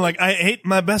 Yes. Like, I ate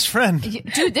my best friend.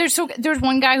 Dude, there's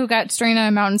one guy who got stranded on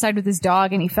a mountainside with his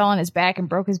dog, and he fell on his back and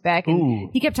broke his back. And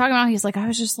he kept talking about, he's like, I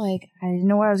was just like, I didn't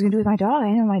know what I was going to do with my dog. I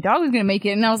didn't know my dog was going to make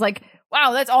it. And I was like,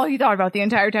 wow, that's all he thought about the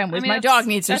entire time was my dog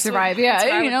needs to survive.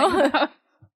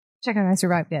 Check out I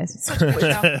Survived. Yes, it's such a good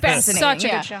show. Fascinating. Such a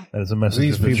good show. That is a message.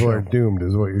 These of the people show. are doomed,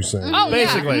 is what you're saying. Oh,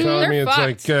 Basically. So, I They're mean, it's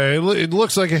fucked. like it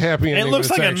looks like a happy ending. It looks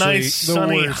but like it's a actually nice, the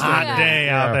sunny, worst hot ending. day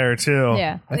out there, too.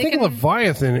 Yeah. I think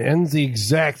Leviathan ends the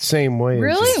exact same way.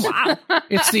 Really? Wow.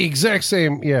 It's the exact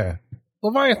same. Yeah,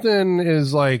 Leviathan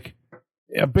is like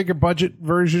a bigger budget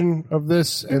version of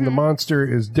this, and the monster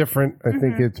is different. I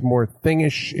think it's more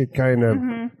thingish. It kind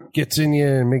of gets in you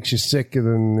and makes you sick, and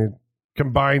then it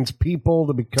combines people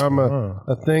to become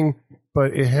a thing.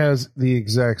 But it has the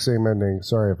exact same ending.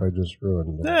 Sorry if I just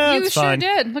ruined it. Yeah, You it's sure fine.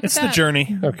 did. Look It's at the that.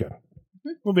 journey. Okay.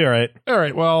 We'll be all right. All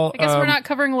right. Well, I guess we're not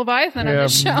covering Leviathan on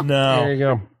this show. No. There you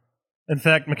go. In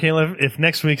fact, Michaela, if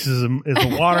next week's is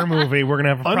a water movie, we're going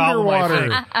to have a problem.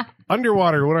 I think.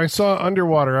 Underwater. When I saw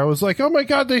Underwater, I was like, "Oh my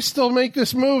god, they still make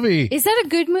this movie!" Is that a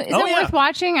good movie? Is that worth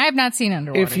watching? I have not seen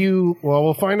Underwater.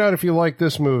 We'll find out if you like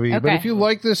this movie. But Okay. if you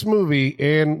like this movie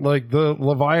and like the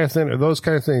Leviathan or those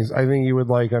kind of things, I think you would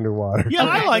like Underwater. Yeah,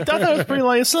 I thought that was pretty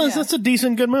like that's a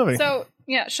decent, good movie. So,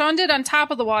 yeah, Sean did On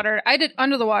Top of the Water. I did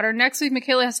Under the Water. Next week,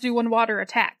 Michaela has to do When Water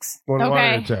Attacks. When Okay.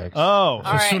 water attacks. oh, so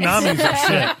right. tsunamis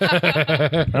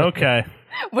and shit. Okay.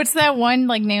 What's that one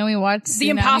like Naomi Watts? The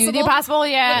Impossible? The Impossible,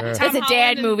 yeah. That's a Tom dad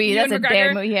Holland and movie. Ewan That's a McGregor.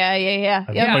 dad movie. Yeah.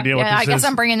 have no idea what I this guess is.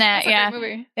 I'm bringing that. That's a Yeah. great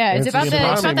movie. Yeah, it's It's about the that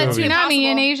Impossible movie. tsunami in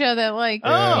Impossible. Asia that like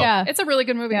Yeah. It's a really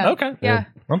good movie. Yeah. Okay. Yeah.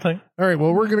 One thing. All right.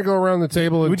 Well, we're going to go around the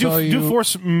table and We tell you. do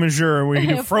force majeure where you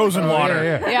can do frozen water.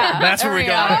 Yeah. Yeah. That's where we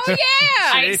go. Oh, yeah.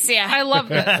 Ice, yeah. I love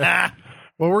that.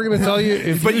 Well, we're going to tell you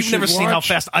if But you you've should never seen how watch-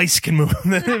 fast ice can move.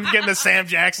 Getting the Sam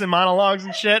Jackson monologues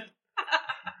and shit.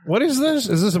 What is this?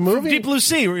 Is this a movie? Deep Blue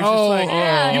Sea, where he's Oh, just like,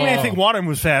 yeah. you may think water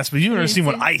moves fast, but you've never seen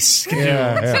what ice can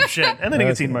do. Some shit. And then it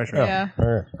gets eaten by a shark. Yeah. All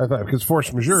right. I thought because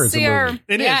Force Majeure is a See our movie.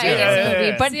 It is. Yeah, it is a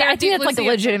movie. But See, I think it's like a Deep Blue Sea.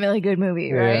 legitimately good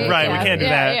movie, right? Right, Yeah. we can't do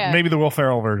Yeah, that. yeah. Maybe the Will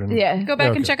Ferrell version. Yeah. Go back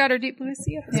Okay. and check out our Deep Blue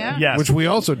Sea episode. Yeah. Yes. Which we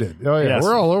also did. Oh yeah, Yes.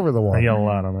 we're all over the I one. yell a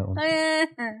lot on that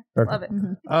one. Love it.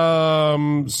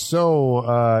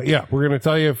 Yeah, we're going to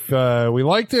tell you if we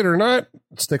liked it or not.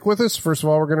 Stick with us. First of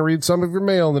all, we're going to read some of your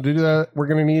mail, and to do that, we're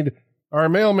going to need our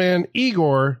mailman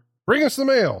Igor. Bring us the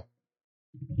mail.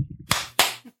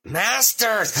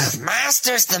 Masters,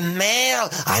 the mail.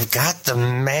 I've got the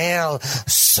mail.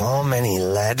 So many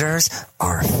letters.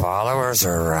 Our followers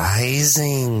are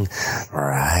rising.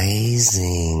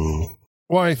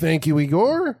 Why, thank you,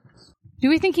 Igor. Do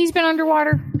we think he's been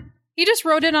underwater? He just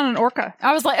rode in on an orca.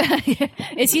 I was like,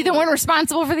 is he the one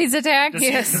responsible for these attacks?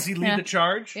 Does he lead Yeah. the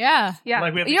charge? Yeah. Yeah.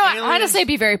 Like we have You know what? aliens? Honestly, I'd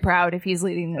be very proud if he's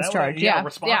leading this That charge. way, Yeah.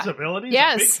 responsibility is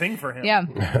Yes. a big thing for him. Yeah.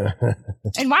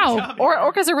 And wow,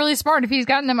 orcas are really smart. If he's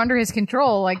gotten them under his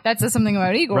control, like that says something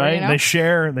about Igor, Right? you know? They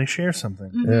share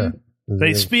something. Yeah.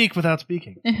 They speak without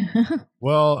speaking.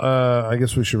 Well, I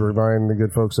guess we should remind the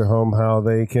good folks at home how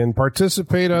they can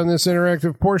participate on this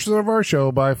interactive portion of our show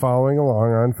by following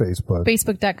along on Facebook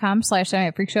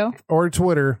Facebook.com/Saturday Freak Show. or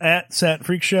Twitter. At Sat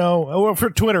Freak Show. Well, for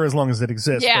Twitter as long as it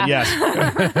exists. Yeah. But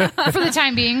yes. For the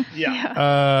time being.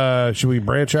 Yeah. Should we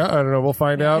branch out? I don't know. We'll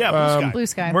find out. Yeah, Blue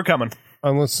sky. We're coming.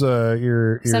 Unless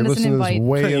you're Send us an listening to this invite.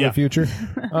 way in Yeah. the future.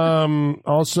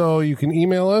 Also, you can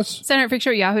email us,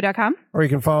 SaturdayNightFreakShow@yahoo.com. or you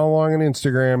can follow along on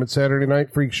Instagram at Saturday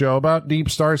Night Freak Show. About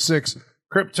DeepStar 6,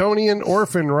 Kryptonian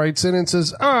Orphan writes in and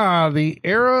says, the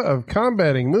era of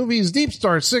combating movies,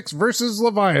 DeepStar 6 versus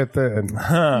Leviathan.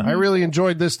 I really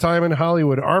enjoyed this time in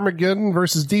Hollywood. Armageddon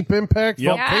versus Deep Impact.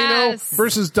 Yep. Volcano Yes.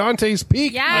 versus Dante's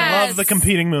Peak. Yes. I love the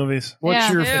competing movies. What's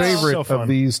Yeah. your Ew. favorite So fun. of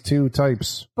these two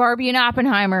types? Barbie and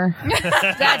Oppenheimer.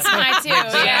 That's my two.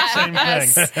 Yeah. Same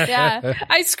thing. Yeah.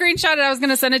 I screenshotted. I was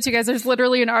going to send it to you guys. There's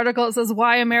literally an article that says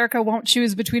why America won't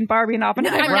choose between Barbie and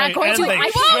Oppenheimer. I'm Right, not going and to. they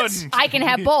I won't. shouldn't. I can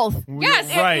have both. Yes,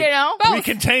 Right. You know? We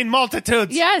contain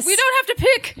multitudes. Yes. We don't have to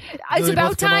pick. It's they about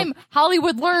both come time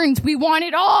Hollywood learns we want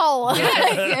it all.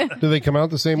 Do they come out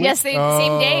the same week? Yes, same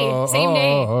day. Same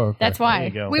day. okay. That's There why.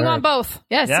 you go. We want both.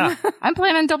 Yes. Yeah. I'm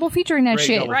planning on double featuring that Great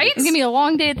shit. double Right? feature. It's going to be a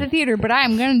long day at the theater, but I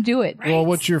am going to do it. Well,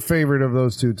 what's your favorite of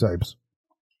those two types?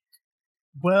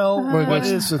 Well, Well, what that's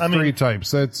is the three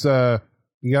types. That's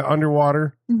you got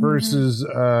underwater versus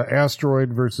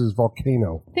asteroid versus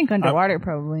volcano. I think underwater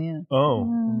probably, yeah.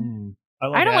 Oh.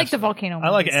 I don't like the volcano movies.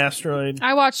 I like Asteroid.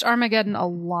 I watched Armageddon a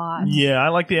lot. Yeah, I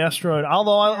like the Asteroid.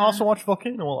 Although I also watched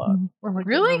Volcano a lot.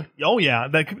 Really? Oh yeah,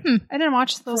 I didn't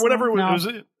watch those. for whatever it No. was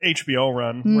an HBO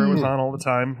run where it was on all the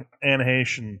time. Anne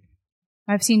Heche and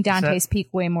I've seen Dante's Peak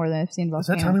way more than I've seen is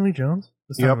Volcano. that Tommy Lee Jones?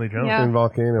 That's Yep. Tommy Lee Jones. Yeah. In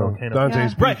Volcano.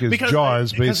 Dante's Peak Right, is because-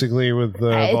 Jaws, because- basically, with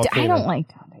the volcano. I don't like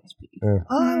Dante's Peak.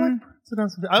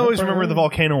 I always remember the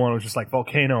Volcano one was just like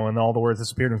volcano, and all the words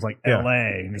disappeared. And it was like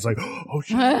L.A. and it's like, oh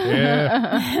shit.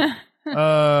 Yeah.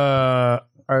 I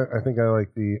think I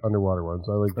like the underwater ones.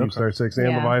 I like DeepStar 6 and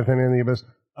Leviathan and the Abyss.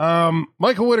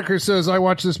 Michael Whitaker says, I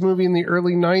watched this movie in the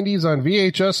early 90s on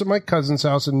VHS at my cousin's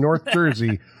house in North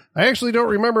Jersey. I actually don't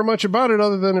remember much about it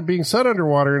other than it being set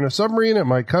underwater in a submarine and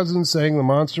my cousin saying the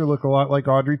monster looked a lot like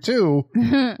Audrey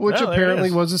 2, which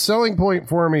apparently was a selling point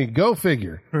for me. Go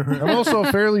figure. I'm also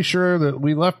fairly sure that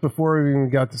we left before we even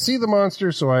got to see the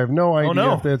monster, so I have no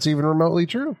idea if that's even remotely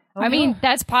true. I mean,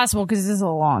 that's possible because this is a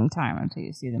long time until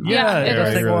you see the monster. Yeah, it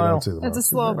does take a while. It's a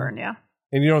slow burn, yeah.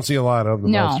 And you don't see a lot of the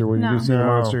monster. When you do see the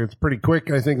monster, it's pretty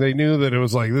quick. I think they knew that it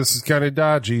was like, this is kind of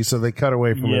dodgy, so they cut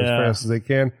away from it as fast as they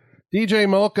can. DJ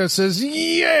Mulka says,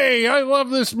 yay, I love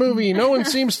this movie. No one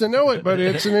seems to know it, but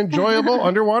it's an enjoyable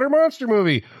underwater monster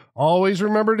movie. Always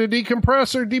remember to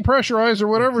decompress or depressurize or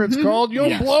whatever it's called.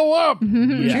 You'll blow up.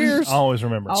 Cheers. Always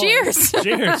remember. Cheers.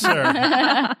 Cheers,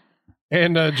 sir.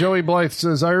 And Joey Blythe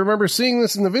says, I remember seeing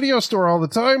this in the video store all the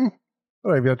time,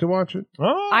 but I've yet to watch it.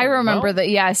 Oh, I remember that.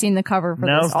 Yeah, I've seen the cover for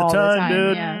Now's this the all time, the time.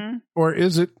 dude. Yeah. Or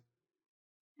is it?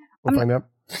 We'll find out.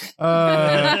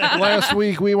 Last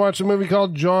week we watched a movie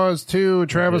called Jaws 2.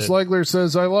 Travis Legler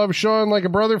says, I love Sean like a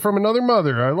brother from another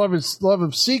mother. I love his love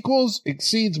of sequels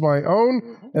exceeds my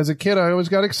own. As a kid, I always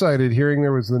got excited hearing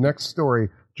there was the next story.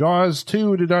 Jaws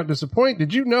 2 did not disappoint.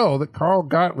 Did you know that Carl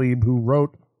Gottlieb, who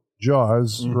wrote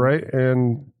Jaws, right,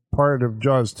 and part of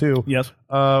Jaws 2,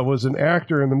 was an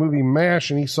actor in the movie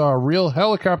MASH, and he saw a real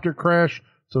helicopter crash,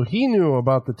 so he knew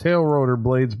about the tail rotor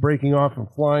blades breaking off and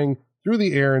flying through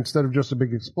the air instead of just a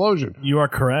big explosion. You are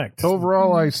correct.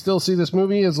 Overall, I still see this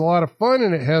movie as a lot of fun,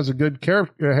 and it has a good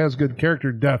character. It has good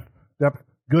character depth.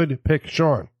 Good pick,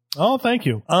 Sean. Oh, thank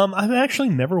you. I've actually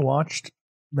never watched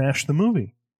MASH the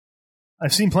movie.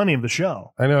 I've seen plenty of the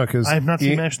show. I know, because I have not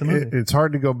seen MASH the movie. It's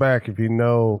hard to go back if you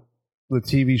know the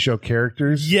TV show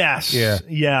characters. Yes.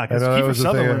 Yeah, because Kiefer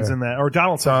Sutherland's in that. Or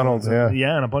Donald Sutherland's in it.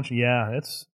 Yeah, and a bunch of,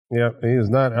 it's... Yeah, he is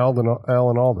not Alan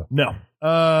Alda. No.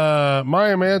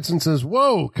 Maya Madsen says,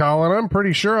 whoa, Colin, I'm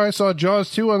pretty sure I saw Jaws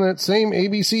 2 on that same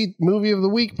ABC Movie of the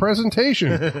Week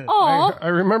presentation. I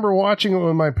remember watching it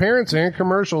with my parents and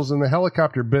commercials, and the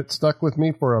helicopter bit stuck with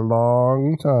me for a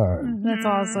long time. That's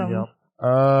awesome.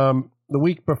 Yep. The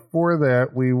week before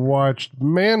that, we watched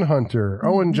Manhunter.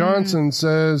 Owen Johnson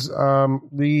says,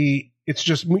 It's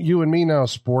Just You and Me Now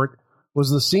sport was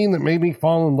the scene that made me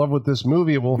fall in love with this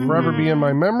movie. It will forever be in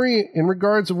my memory. In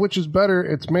regards of which is better,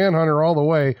 it's Manhunter all the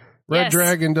way. Red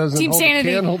Dragon doesn't Team hold Sanity.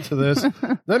 a candle to this.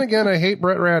 Then again, I hate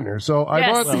Brett Ratner. So I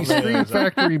bought the Screen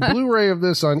Factory Blu-ray of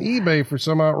this on eBay for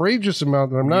some outrageous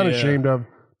amount that I'm not ashamed of.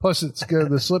 Plus, it's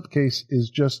the slipcase is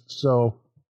just so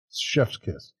chef's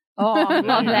kiss. Oh, I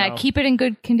love that. Keep it in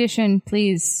good condition,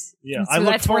 please. Yeah, so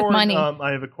that's worth money.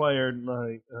 I have acquired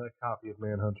my copy of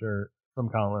Manhunter from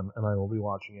Colin, and I will be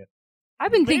watching it.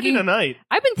 I've been thinking tonight.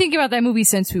 I've been thinking about that movie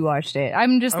since we watched it.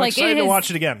 I'm excited to watch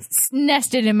it again.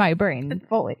 Nested in my brain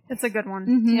fully. It's a good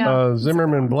one.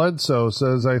 Zimmerman Bledsoe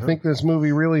says, I think this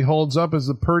movie really holds up as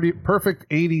the perfect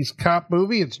 80s cop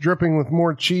movie. It's dripping with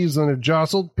more cheese than a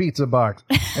jostled pizza box.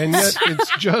 And yet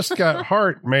it's just got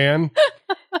heart, man.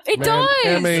 It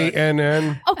does.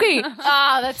 MANN. Okay,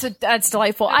 that's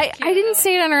delightful. I didn't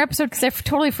say it on our episode because I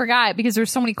totally forgot because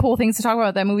there's so many cool things to talk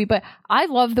about that movie. But I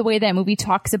love the way that movie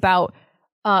talks about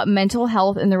mental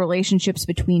health and the relationships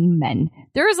between men.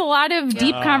 There is a lot of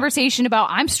deep conversation about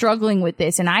I'm struggling with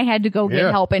this and I had to go get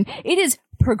help, and it is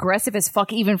progressive as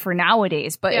fuck even for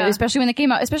nowadays. But especially when it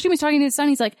came out, especially when he's talking to his son,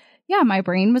 he's like, yeah, my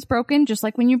brain was broken just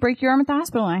like when you break your arm at the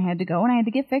hospital, and I had to go and I had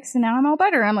to get fixed, and now I'm all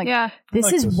better. And I'm like,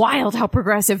 this is wild how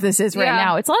progressive this is right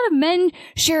now. It's a lot of men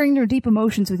sharing their deep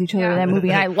emotions with each other in that movie,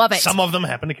 and I love it. Some of them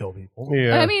happen to kill people.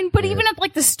 Yeah. I mean, but even at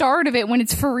like the start of it, when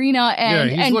it's Farina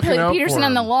and Peterson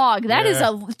on the log, that is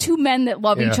two men that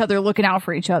love each other looking out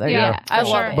for each other. I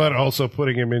love it. But also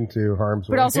putting him into harm's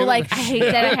way. But also, like, I hate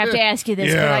that I have to ask you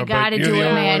this, but I gotta do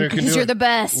it, man, because you're the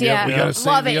best. Yep, we gotta love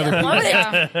save it. the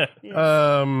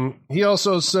Love it. He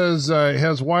also says it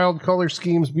has wild color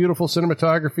schemes, beautiful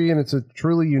cinematography, and it's a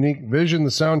truly unique vision.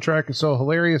 The soundtrack is so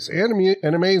hilarious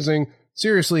and amazing.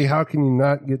 Seriously, how can you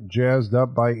not get jazzed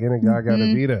up by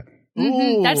Inagagada Vida?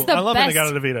 That's the I love best.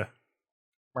 Inagagada Vida.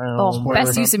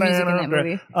 best use of music in that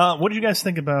movie. What did you guys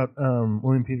think about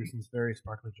William Peterson's very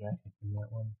sparkly jacket in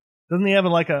that one? Doesn't he have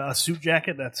like a suit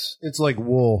jacket It's like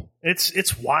wool.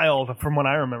 It's wild from what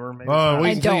I remember. Maybe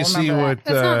wait until you see what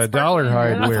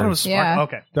Dollarhide wears.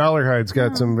 Okay. Dollarhide's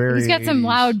got some He's got some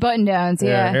loud button downs.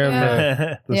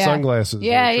 And the sunglasses.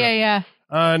 Yeah.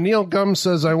 Neil Gum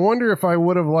says, I wonder if I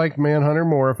would have liked Manhunter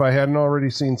more if I hadn't already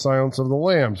seen Silence of the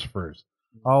Lambs first.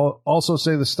 I'll also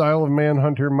say the style of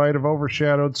Manhunter might have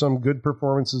overshadowed some good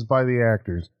performances by the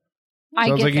actors.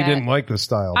 Sounds like he didn't like the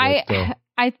style.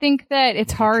 I think that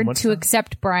it's hard to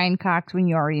accept Brian Cox when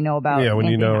you already know about when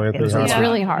Anthony you know Hopkins. Anthony Hopkins. It's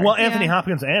really hard. Well, Anthony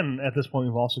Hopkins, and at this point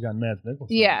we've also got Mads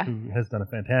Mikkelsen, who has done a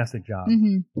fantastic job.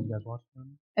 Mm-hmm. You guys watch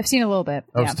him? I've seen a little bit.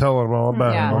 I was telling him all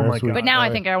about him. Oh my God. But now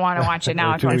I think I want to watch it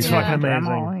now. He's fucking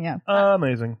amazing.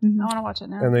 Amazing. I want to watch it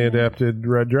now. And they adapted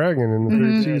Red Dragon in the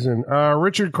third season.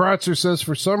 Richard Krotzer says,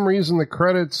 for some reason the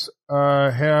credits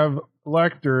have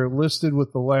Lecter listed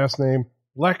with the last name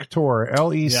Lector,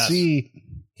 L-E-C-K-T-O-R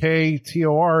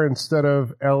instead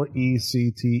of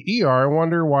L-E-C-T-E-R. I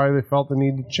wonder why they felt the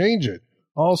need to change it.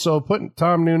 Also, putting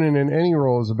Tom Noonan in any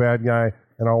role as a bad guy,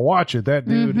 and I'll watch it. That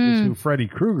dude is who Freddy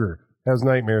Krueger has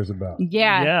nightmares about.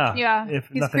 Yeah. If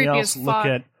He's nothing else, look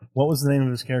at what was the name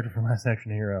of his character from Last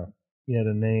Action Hero. He had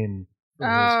a name for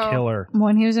his killer.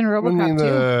 When he was in RoboCop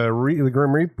the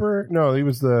Grim Reaper? No, he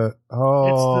was the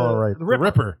the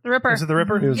Ripper. The Ripper. Is it the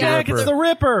Ripper? It was the Ripper. It's the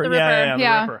Ripper. The Ripper. The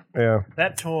Ripper. Yeah.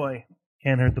 That toy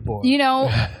can't hurt the boy. You know,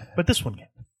 but this one can.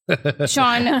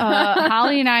 Sean,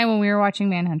 Holly and I, when we were watching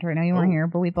Manhunter, I know you weren't here,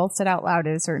 but we both said out loud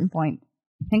at a certain point,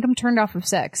 I think I'm turned off of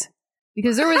sex.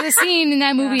 Because there was a scene in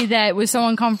that movie that was so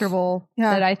uncomfortable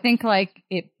that I think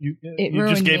it you ruined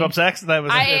just gave me. up sex? That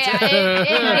was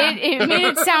it made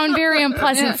it sound very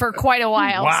unpleasant for quite a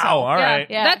while. Wow, so, all right.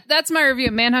 Yeah. That's my review.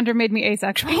 Manhunter made me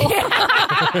asexual.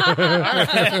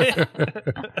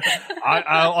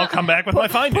 I'll come back with my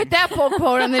findings. Put that poke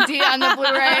quote on the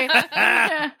Blu-ray.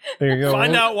 There you go.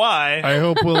 Find out why. I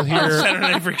hope we'll hear Saturday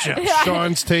Night Freak Show.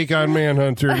 Sean's take on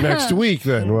Manhunter next week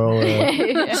then. Well,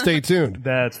 stay tuned.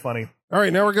 That's funny. All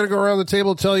right, now we're going to go around the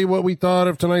table and tell you what we thought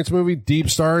of tonight's movie,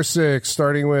 DeepStar Six,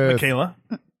 starting with... Michaela,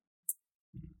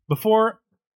 before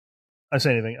I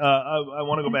say anything, I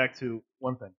want to go back to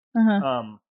one thing.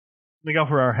 Miguel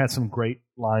Ferrer had some great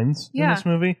lines in this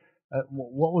movie.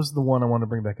 What was the one I wanted to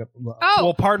bring back up?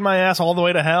 Well, pardon my ass all the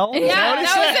way to hell?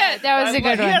 Yeah, that was a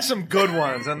good one. He has some good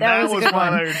ones, and that was one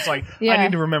I was just like, I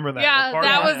need to remember that. Yeah, Pardon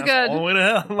that my was ass good. All the way to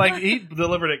hell. Like, he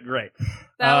delivered it great.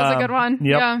 That was a good one.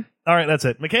 Yep. Yeah. All right, that's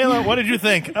it. Michaela, what did you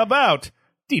think about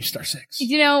DeepStar 6?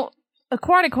 You know,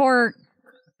 aquatic horror...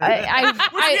 we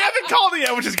haven't called it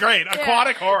yet, which is great.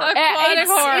 Aquatic horror.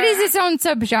 It is its own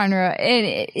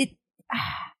subgenre.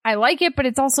 I like it, but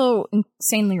it's also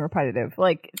insanely repetitive.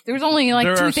 Like, there's only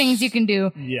two things you can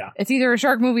do. Yeah. It's either a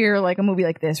shark movie or like a movie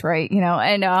like this, right? You know,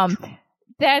 and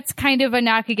that's kind of a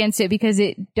knock against it because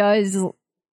it does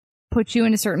put you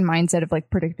in a certain mindset of like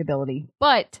predictability.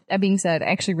 But that being said, I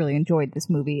actually really enjoyed this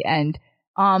movie, and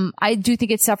I do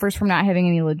think it suffers from not having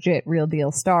any legit, real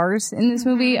deal stars in this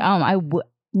movie.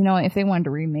 If they wanted to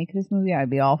remake this movie, I'd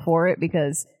be all for it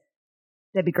because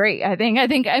that'd be great. I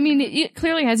mean, it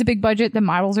clearly has a big budget. The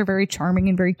models are very charming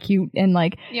and very cute. And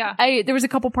there was a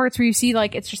couple parts where you see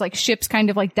it's just like ships kind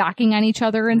of like docking on each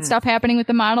other and stuff happening with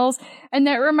the models. And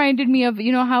that reminded me of,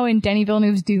 how in Denis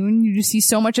Villeneuve's Dune, you just see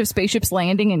so much of spaceships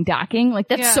landing and docking. Like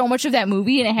that's so much of that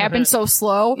movie and it happens so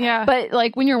slow. Yeah. But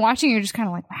like when you're watching, you're just kind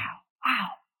of like, wow.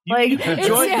 You can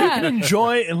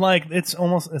enjoy it's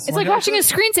like watching a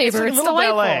screensaver. It's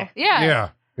delightful. Ballet. Yeah.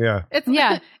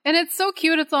 And it's so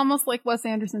cute. It's almost like Wes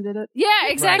Anderson did it. Yeah,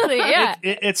 exactly. Right. Yeah.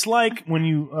 It's like when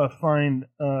you find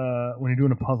when you're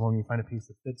doing a puzzle and you find a piece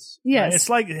that fits. Yes. It's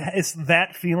like it's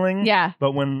that feeling. Yeah.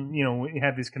 But when you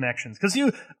have these connections, because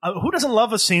who doesn't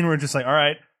love a scene where it's just like, all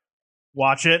right,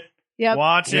 watch it. Yep.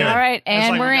 Watch it. All right,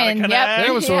 and we're in. Yep.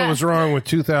 That was what was wrong with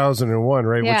 2001,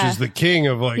 right? Yeah. Which is the king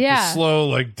of the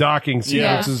slow docking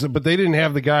sequences. But they didn't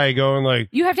have the guy going like.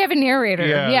 You have to have a narrator.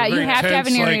 Yeah, you have to have a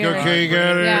narrator. Like, okay, you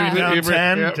got it.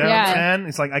 Down 10.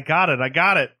 It's like I got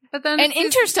it. But then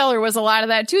Interstellar was a lot of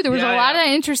that too. There was a lot of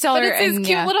Interstellar. But it's these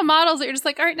cute little models that you're just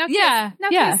like, all right, now kiss. Yeah.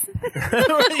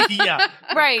 Yeah.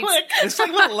 Right. Click. It's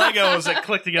like little Legos that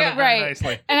click together very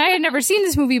nicely. And I had never seen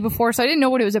this movie before, so I didn't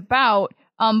know what it was about.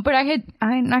 But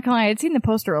I'm not gonna lie, I had seen the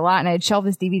poster a lot and I had shelved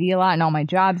this DVD a lot in all my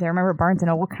jobs. I remember Barnes &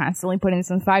 Noble constantly putting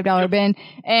this in the $5 bin.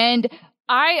 And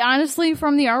I honestly,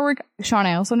 from the artwork, Sean,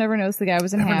 I also never noticed the guy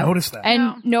was in half. Noticed that.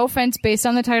 And no offense, based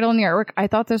on the title and the artwork, I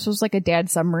thought this was like a dad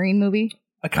submarine movie.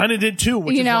 I kind of did too,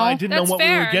 which is why I didn't know what we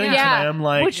were getting tonight. I'm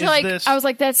like, I was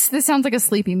like, this sounds like a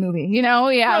sleepy movie,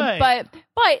 Right.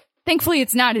 But Thankfully,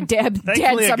 it's not a dead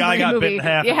Thankfully, a guy submarine got movie. bit in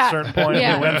half at a certain point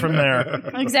and went from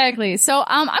there. Exactly. So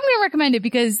I'm going to recommend it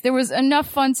because there was enough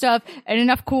fun stuff and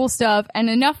enough cool stuff and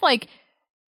enough like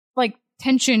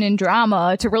tension and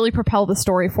drama to really propel the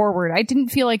story forward. I didn't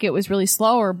feel like it was really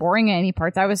slow or boring at any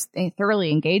parts. I was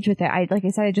thoroughly engaged with it. Like I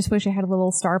said, I just wish it had a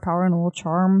little star power and a little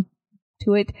charm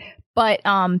to it. But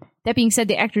that being said,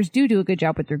 the actors do a good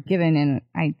job what they're given, and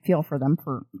I feel for them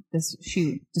for this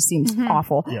shoot. Just seems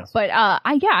awful. Yes. But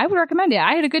I would recommend it.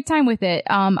 I had a good time with it.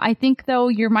 I think though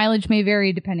your mileage may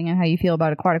vary depending on how you feel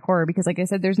about aquatic horror, because like I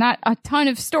said, there's not a ton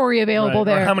of story available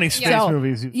there. Or how many space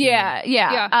movies you've seen.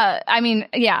 Yeah. I mean,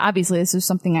 obviously this is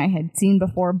something I had seen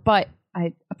before, but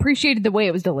I appreciated the way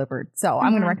it was delivered. So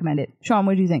I'm going to recommend it. Sean,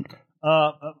 what do you think?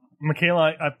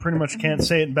 Michaela, I pretty much can't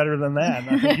say it better than that.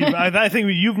 I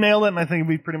think you've nailed it, and I think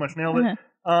we pretty much nailed it.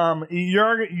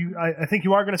 I think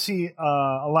you are going to see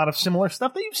a lot of similar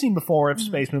stuff that you've seen before, of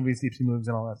space movies, deep sea movies,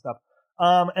 and all that stuff.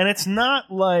 And it's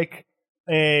not like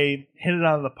a hit it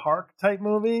out of the park type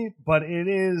movie, but it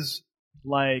is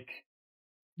like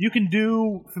you can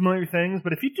do familiar things,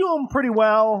 but if you do them pretty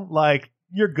well, like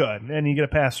you're good, and you get a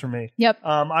pass from me. Yep.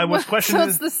 I was questioning. So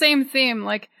it's the same theme.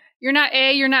 Like you're not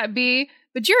A, you're not B.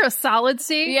 But you're a solid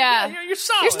C. Yeah. You're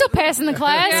solid. You're still passing the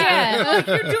class. Yeah.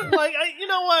 You're doing, you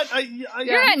know what?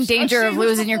 You're not in danger of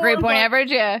losing your grade point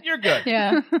average. Yeah. You're good.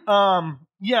 Yeah.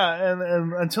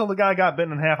 And until the guy got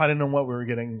bitten in half, I didn't know what we were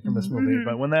getting from this movie.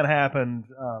 But when that happened,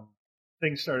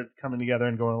 things started coming together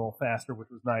and going a little faster, which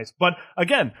was nice. But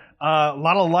again, a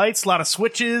lot of lights, a lot of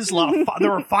switches, there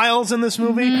were files in this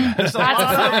movie. There's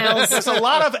a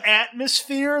lot of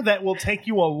atmosphere that will take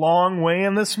you a long way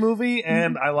in this movie,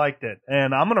 and I liked it.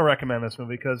 And I'm going to recommend this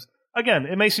movie because, again,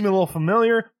 it may seem a little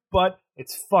familiar, but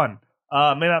it's fun.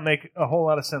 May not make a whole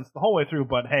lot of sense the whole way through,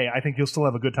 but hey, I think you'll still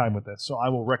have a good time with this. So I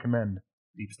will recommend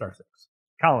DeepStar 6.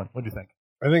 Colin, what do you think?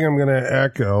 I think I'm going to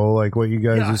echo like what you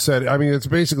guys have said. I mean, it's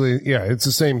basically, it's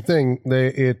the same thing.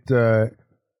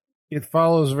 It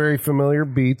follows very familiar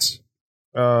beats.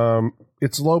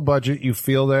 It's low budget. You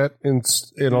feel that in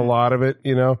a lot of it,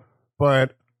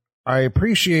 but I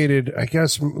appreciated, I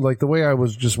guess, like the way I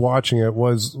was just watching it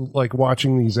was like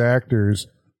watching these actors,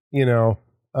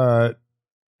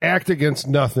 act against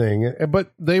nothing,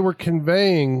 but they were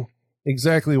conveying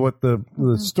exactly what the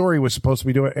story was supposed to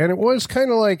be doing. And it was kind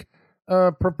of like,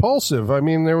 propulsive. I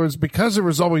mean, there was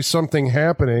always something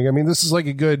happening. I mean, this is like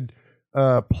a good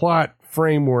plot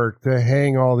framework to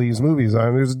hang all these movies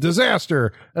on. There's a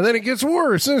disaster, and then it gets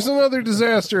worse. There's another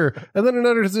disaster, and then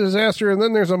another disaster, and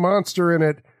then there's a monster in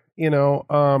it.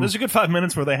 There's a good 5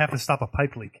 minutes where they have to stop a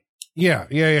pipe leak. Yeah.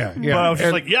 But I was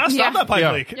just stop that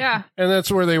pipe leak. Yeah. And that's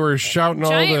where they were shouting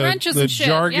all the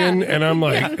jargon, and I'm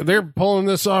like, they're pulling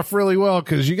this off really well,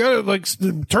 because you got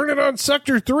to turn it on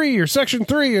Sector 3 or Section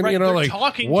 3, and they're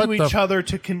talking to each other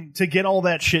to get all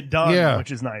that shit done, which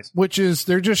is nice. Which is,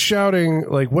 they're just shouting,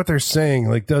 like, what they're saying,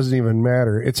 like, doesn't even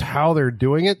matter. It's how they're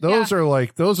doing it. Those are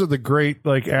the great,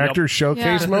 like, actor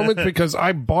showcase moments, because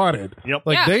I bought it. Yep.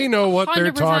 Like, they know what 100%.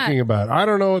 They're talking about. I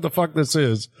don't know what the fuck this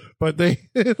is, but they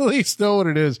at least know what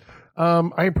it is.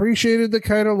 I appreciated the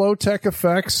kind of low tech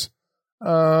effects.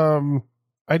 I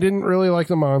didn't really like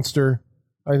the monster.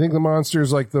 I think the monster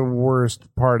is like the worst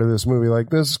part of this movie. Like,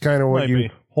 this is kind of what you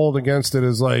hold against it,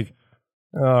 is like,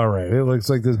 all right, it looks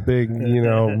like this big,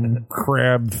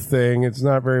 crab thing. It's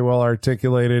not very well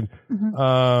articulated.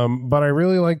 But I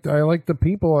really liked the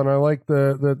people, and I like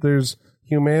that there's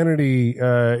humanity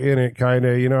in it, kind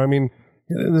of. I mean,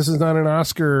 this is not an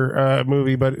Oscar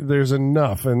movie, but there's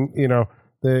enough, and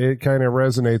it kind of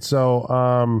resonates. So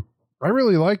I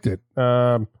really liked it.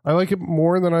 I like it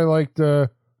more than I liked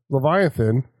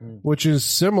Leviathan, which is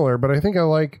similar, but I think I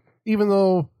like, even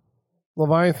though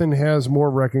Leviathan has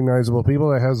more recognizable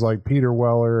people, it has like Peter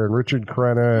Weller and Richard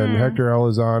Crenna and Hector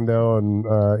Elizondo, and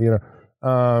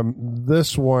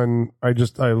this one I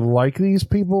like these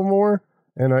people more.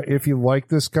 And if you like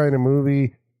this kind of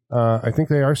movie, I think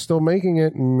they are still making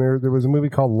it, and there was a movie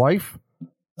called Life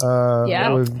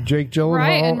with Jake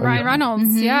Gyllenhaal and Ryan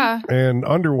Reynolds, and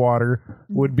Underwater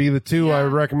would be the two I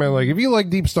would recommend. Like, if you like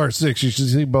DeepStar 6, you should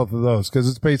see both of those, because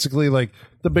it's basically like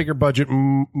the bigger budget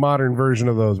modern version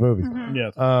of those movies.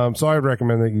 Yes. So I would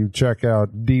recommend that you check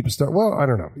out DeepStar. Well, I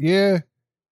don't know.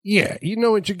 Yeah, you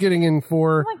know what you're getting in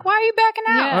for. Like, why are you backing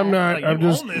out? Yeah. I'm not. I'm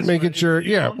just making sure.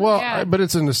 But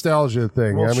it's a nostalgia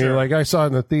thing. Well, I mean, like, I saw it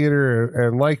in the theater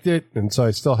and liked it, and so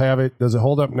I still have it. Does it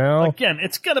hold up now? Again,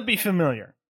 it's gonna be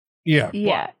familiar. Yeah.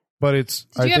 But it's.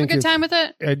 Did you have a good time with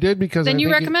it? I did, because then I you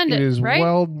think recommend it is right?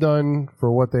 well done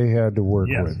for what they had to work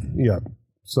with. Yeah.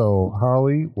 So,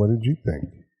 Holly, what did you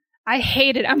think? I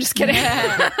hate it. I'm just kidding. I'm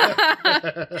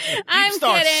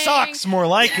DeepStar kidding. sucks. More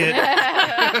like it.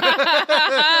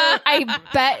 I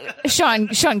bet Sean,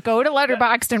 go to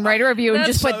Letterboxd and write a review and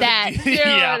just put that.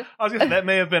 Yeah, I was gonna say that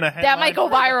may have been a headline. That might go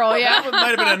viral. Yeah, That might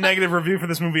have been a negative review for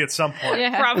this movie at some point.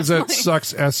 yeah. Probably. Is that sucks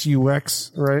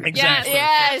SUX, right? Exactly.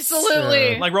 Yes,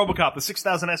 Absolutely. Like RoboCop, the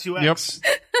 6000 SUX.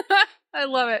 I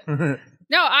love it.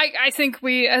 No, I think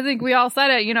we all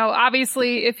said it. You know,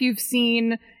 obviously, if you've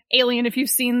seen Alien, if you've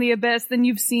seen The Abyss, then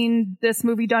you've seen this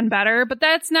movie done better. But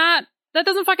that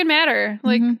doesn't fucking matter.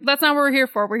 Like, that's not what we're here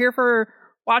for. We're here for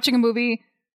watching a movie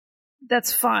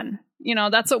that's fun. You know,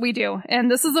 that's what we do.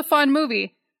 And this is a fun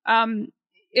movie.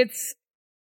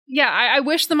 I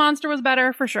wish the monster was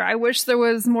better, for sure. I wish there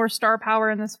was more star power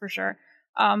in this, for sure.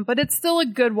 But it's still a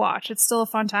good watch. It's still a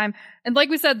fun time. And like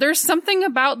we said, there's something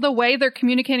about the way they're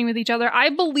communicating with each other. I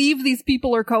believe these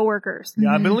people are coworkers.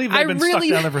 Yeah, I believe they've been really-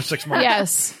 stuck down there for 6 months.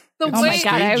 yes. The Oh way my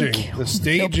God, The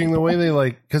staging, the way they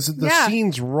because the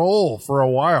scenes roll for a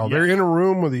while. Yeah. They're in a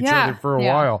room with each Yeah. other for a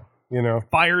Yeah. while. You know,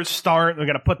 Fires start. We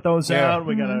got to put those Yeah. out.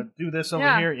 We got to do this over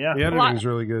Yeah. here. Yeah. the editing's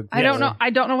really good. I don't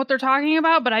know what they're talking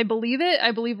about, but I believe it.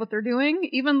 I believe what they're doing.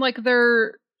 Even like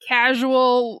their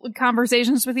casual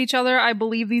conversations with each other, I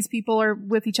believe these people are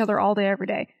with each other all day, every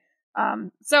day.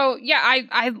 So yeah,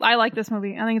 I like this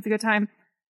movie. I think it's a good time.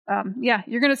 Yeah,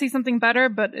 you're gonna see something better,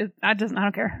 but I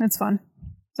don't care. It's fun.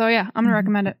 So yeah, I'm gonna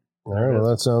recommend it. All right, well,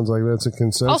 that sounds like that's a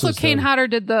consensus. Also, Kane then. Hodder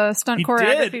did the stunt He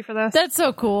choreography did. for this. That's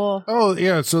so cool. Oh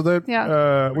yeah, so that we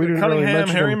didn't really Cunningham,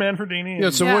 mention Harry him. Manfredini. Yeah,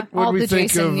 so Yeah. what All did we the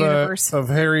think Jason universe. of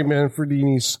Harry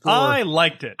Manfredini's score? I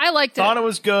liked it. I liked it. Thought it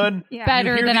was good. Yeah. Better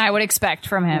You hear than the- I would expect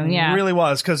from him. Yeah. It really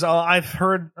was, because I've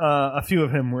heard a few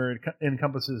of him where it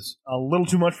encompasses a little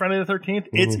too much Friday the 13th.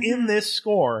 It's in this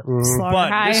score, Slaughter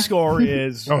but High. this score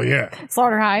is... Oh yeah,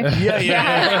 Slaughter High.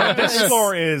 Yeah. This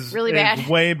score is Really is bad.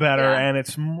 way better, Yeah. and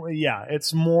it's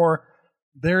more.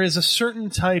 There is a certain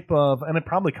type of, and it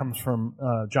probably comes from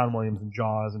John Williams and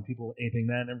Jaws and people aping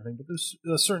that and everything. But there's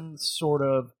a certain sort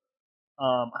of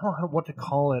I don't know what to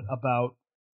call it about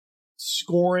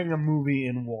scoring a movie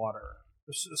in water.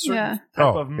 There's a certain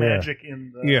type of magic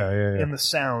in the in the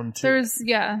sound too. There's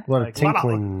a lot of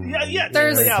tinkling.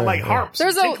 There's- like harps.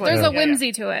 There's and a tinkling. there's a Yeah,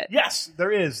 whimsy to it. Yes,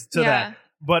 there is to Yeah. that.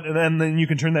 But then you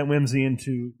can turn that whimsy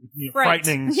into Fright.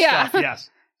 frightening Yeah. stuff. Yes.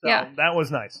 So Yeah. that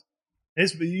was nice.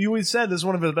 You always said this is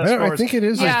one of his best scores. I think it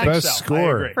is Yeah. his best I think so. I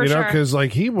score. agree. For You know, sure. because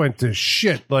like he went to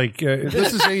shit. Like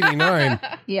this is '89.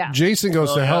 Yeah. Jason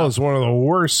Goes to Hell is one of the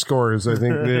worst scores I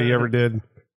think that he ever did.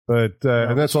 But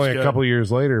and that's this only was a good. couple of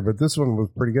years later. But this one was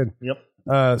pretty good.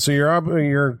 Yep. So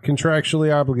you're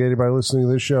contractually obligated by listening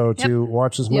to this show to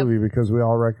watch this Yep. movie because we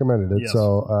all recommended it. Yes.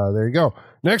 So there you go.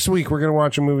 Next week we're going to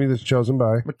watch a movie that's chosen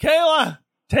by Michaela,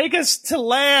 take us to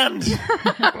land.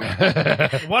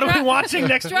 What are we watching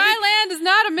next week? Dry Land is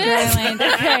not a myth.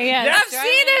 Dryland. Okay, yes. I've seen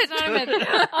it. It's not a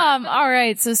myth. All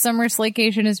right. So Summer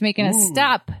Slaycation is making a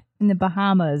stop in the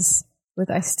Bahamas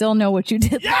with "I Still Know What You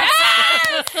Did." Yes.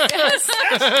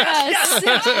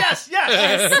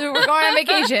 So we're going on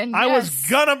vacation. I Yes. was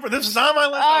gonna. This is on my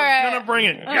list. All I was right. gonna bring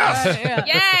it. All Yes. right,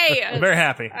 yeah. Yay! I'm very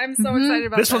happy. I'm so excited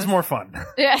about This was more fun.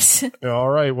 Yes. All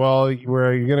right. Well,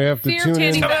 you're going to have to Fear tune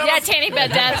in. Tanny Bed. Yeah, Tanny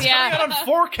Bed Death. I Yeah. got on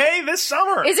 4K this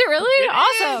summer. Is it really?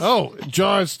 Awesome. Oh,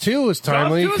 Jaws 2 is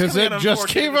timely 2 is because coming it out on just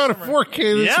 4K came this out of summer. 4K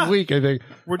this Yeah. week, I think.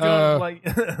 We're doing like.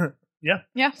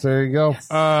 Yeah. So there you go.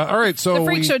 All right. So The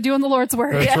Freak Show doing the Lord's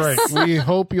work. That's Yes. right. We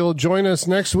hope you'll join us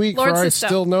next week Lord for I system.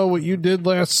 Still Know What You Did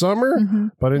Last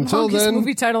Summer. But until Longest then,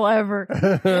 movie title ever.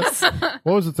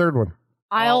 what was the third one?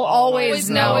 I'll always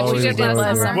know what you Always did know last what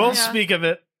you did. summer. We'll Yeah. speak of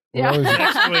it Yeah.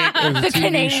 next week. It was a The TV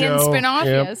Canadian show. spinoff.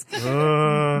 Yep. Yes.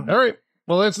 All right.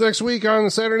 Well, that's next week on the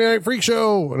Saturday Night Freak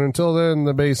Show. And until then,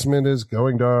 the basement is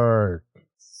going dark.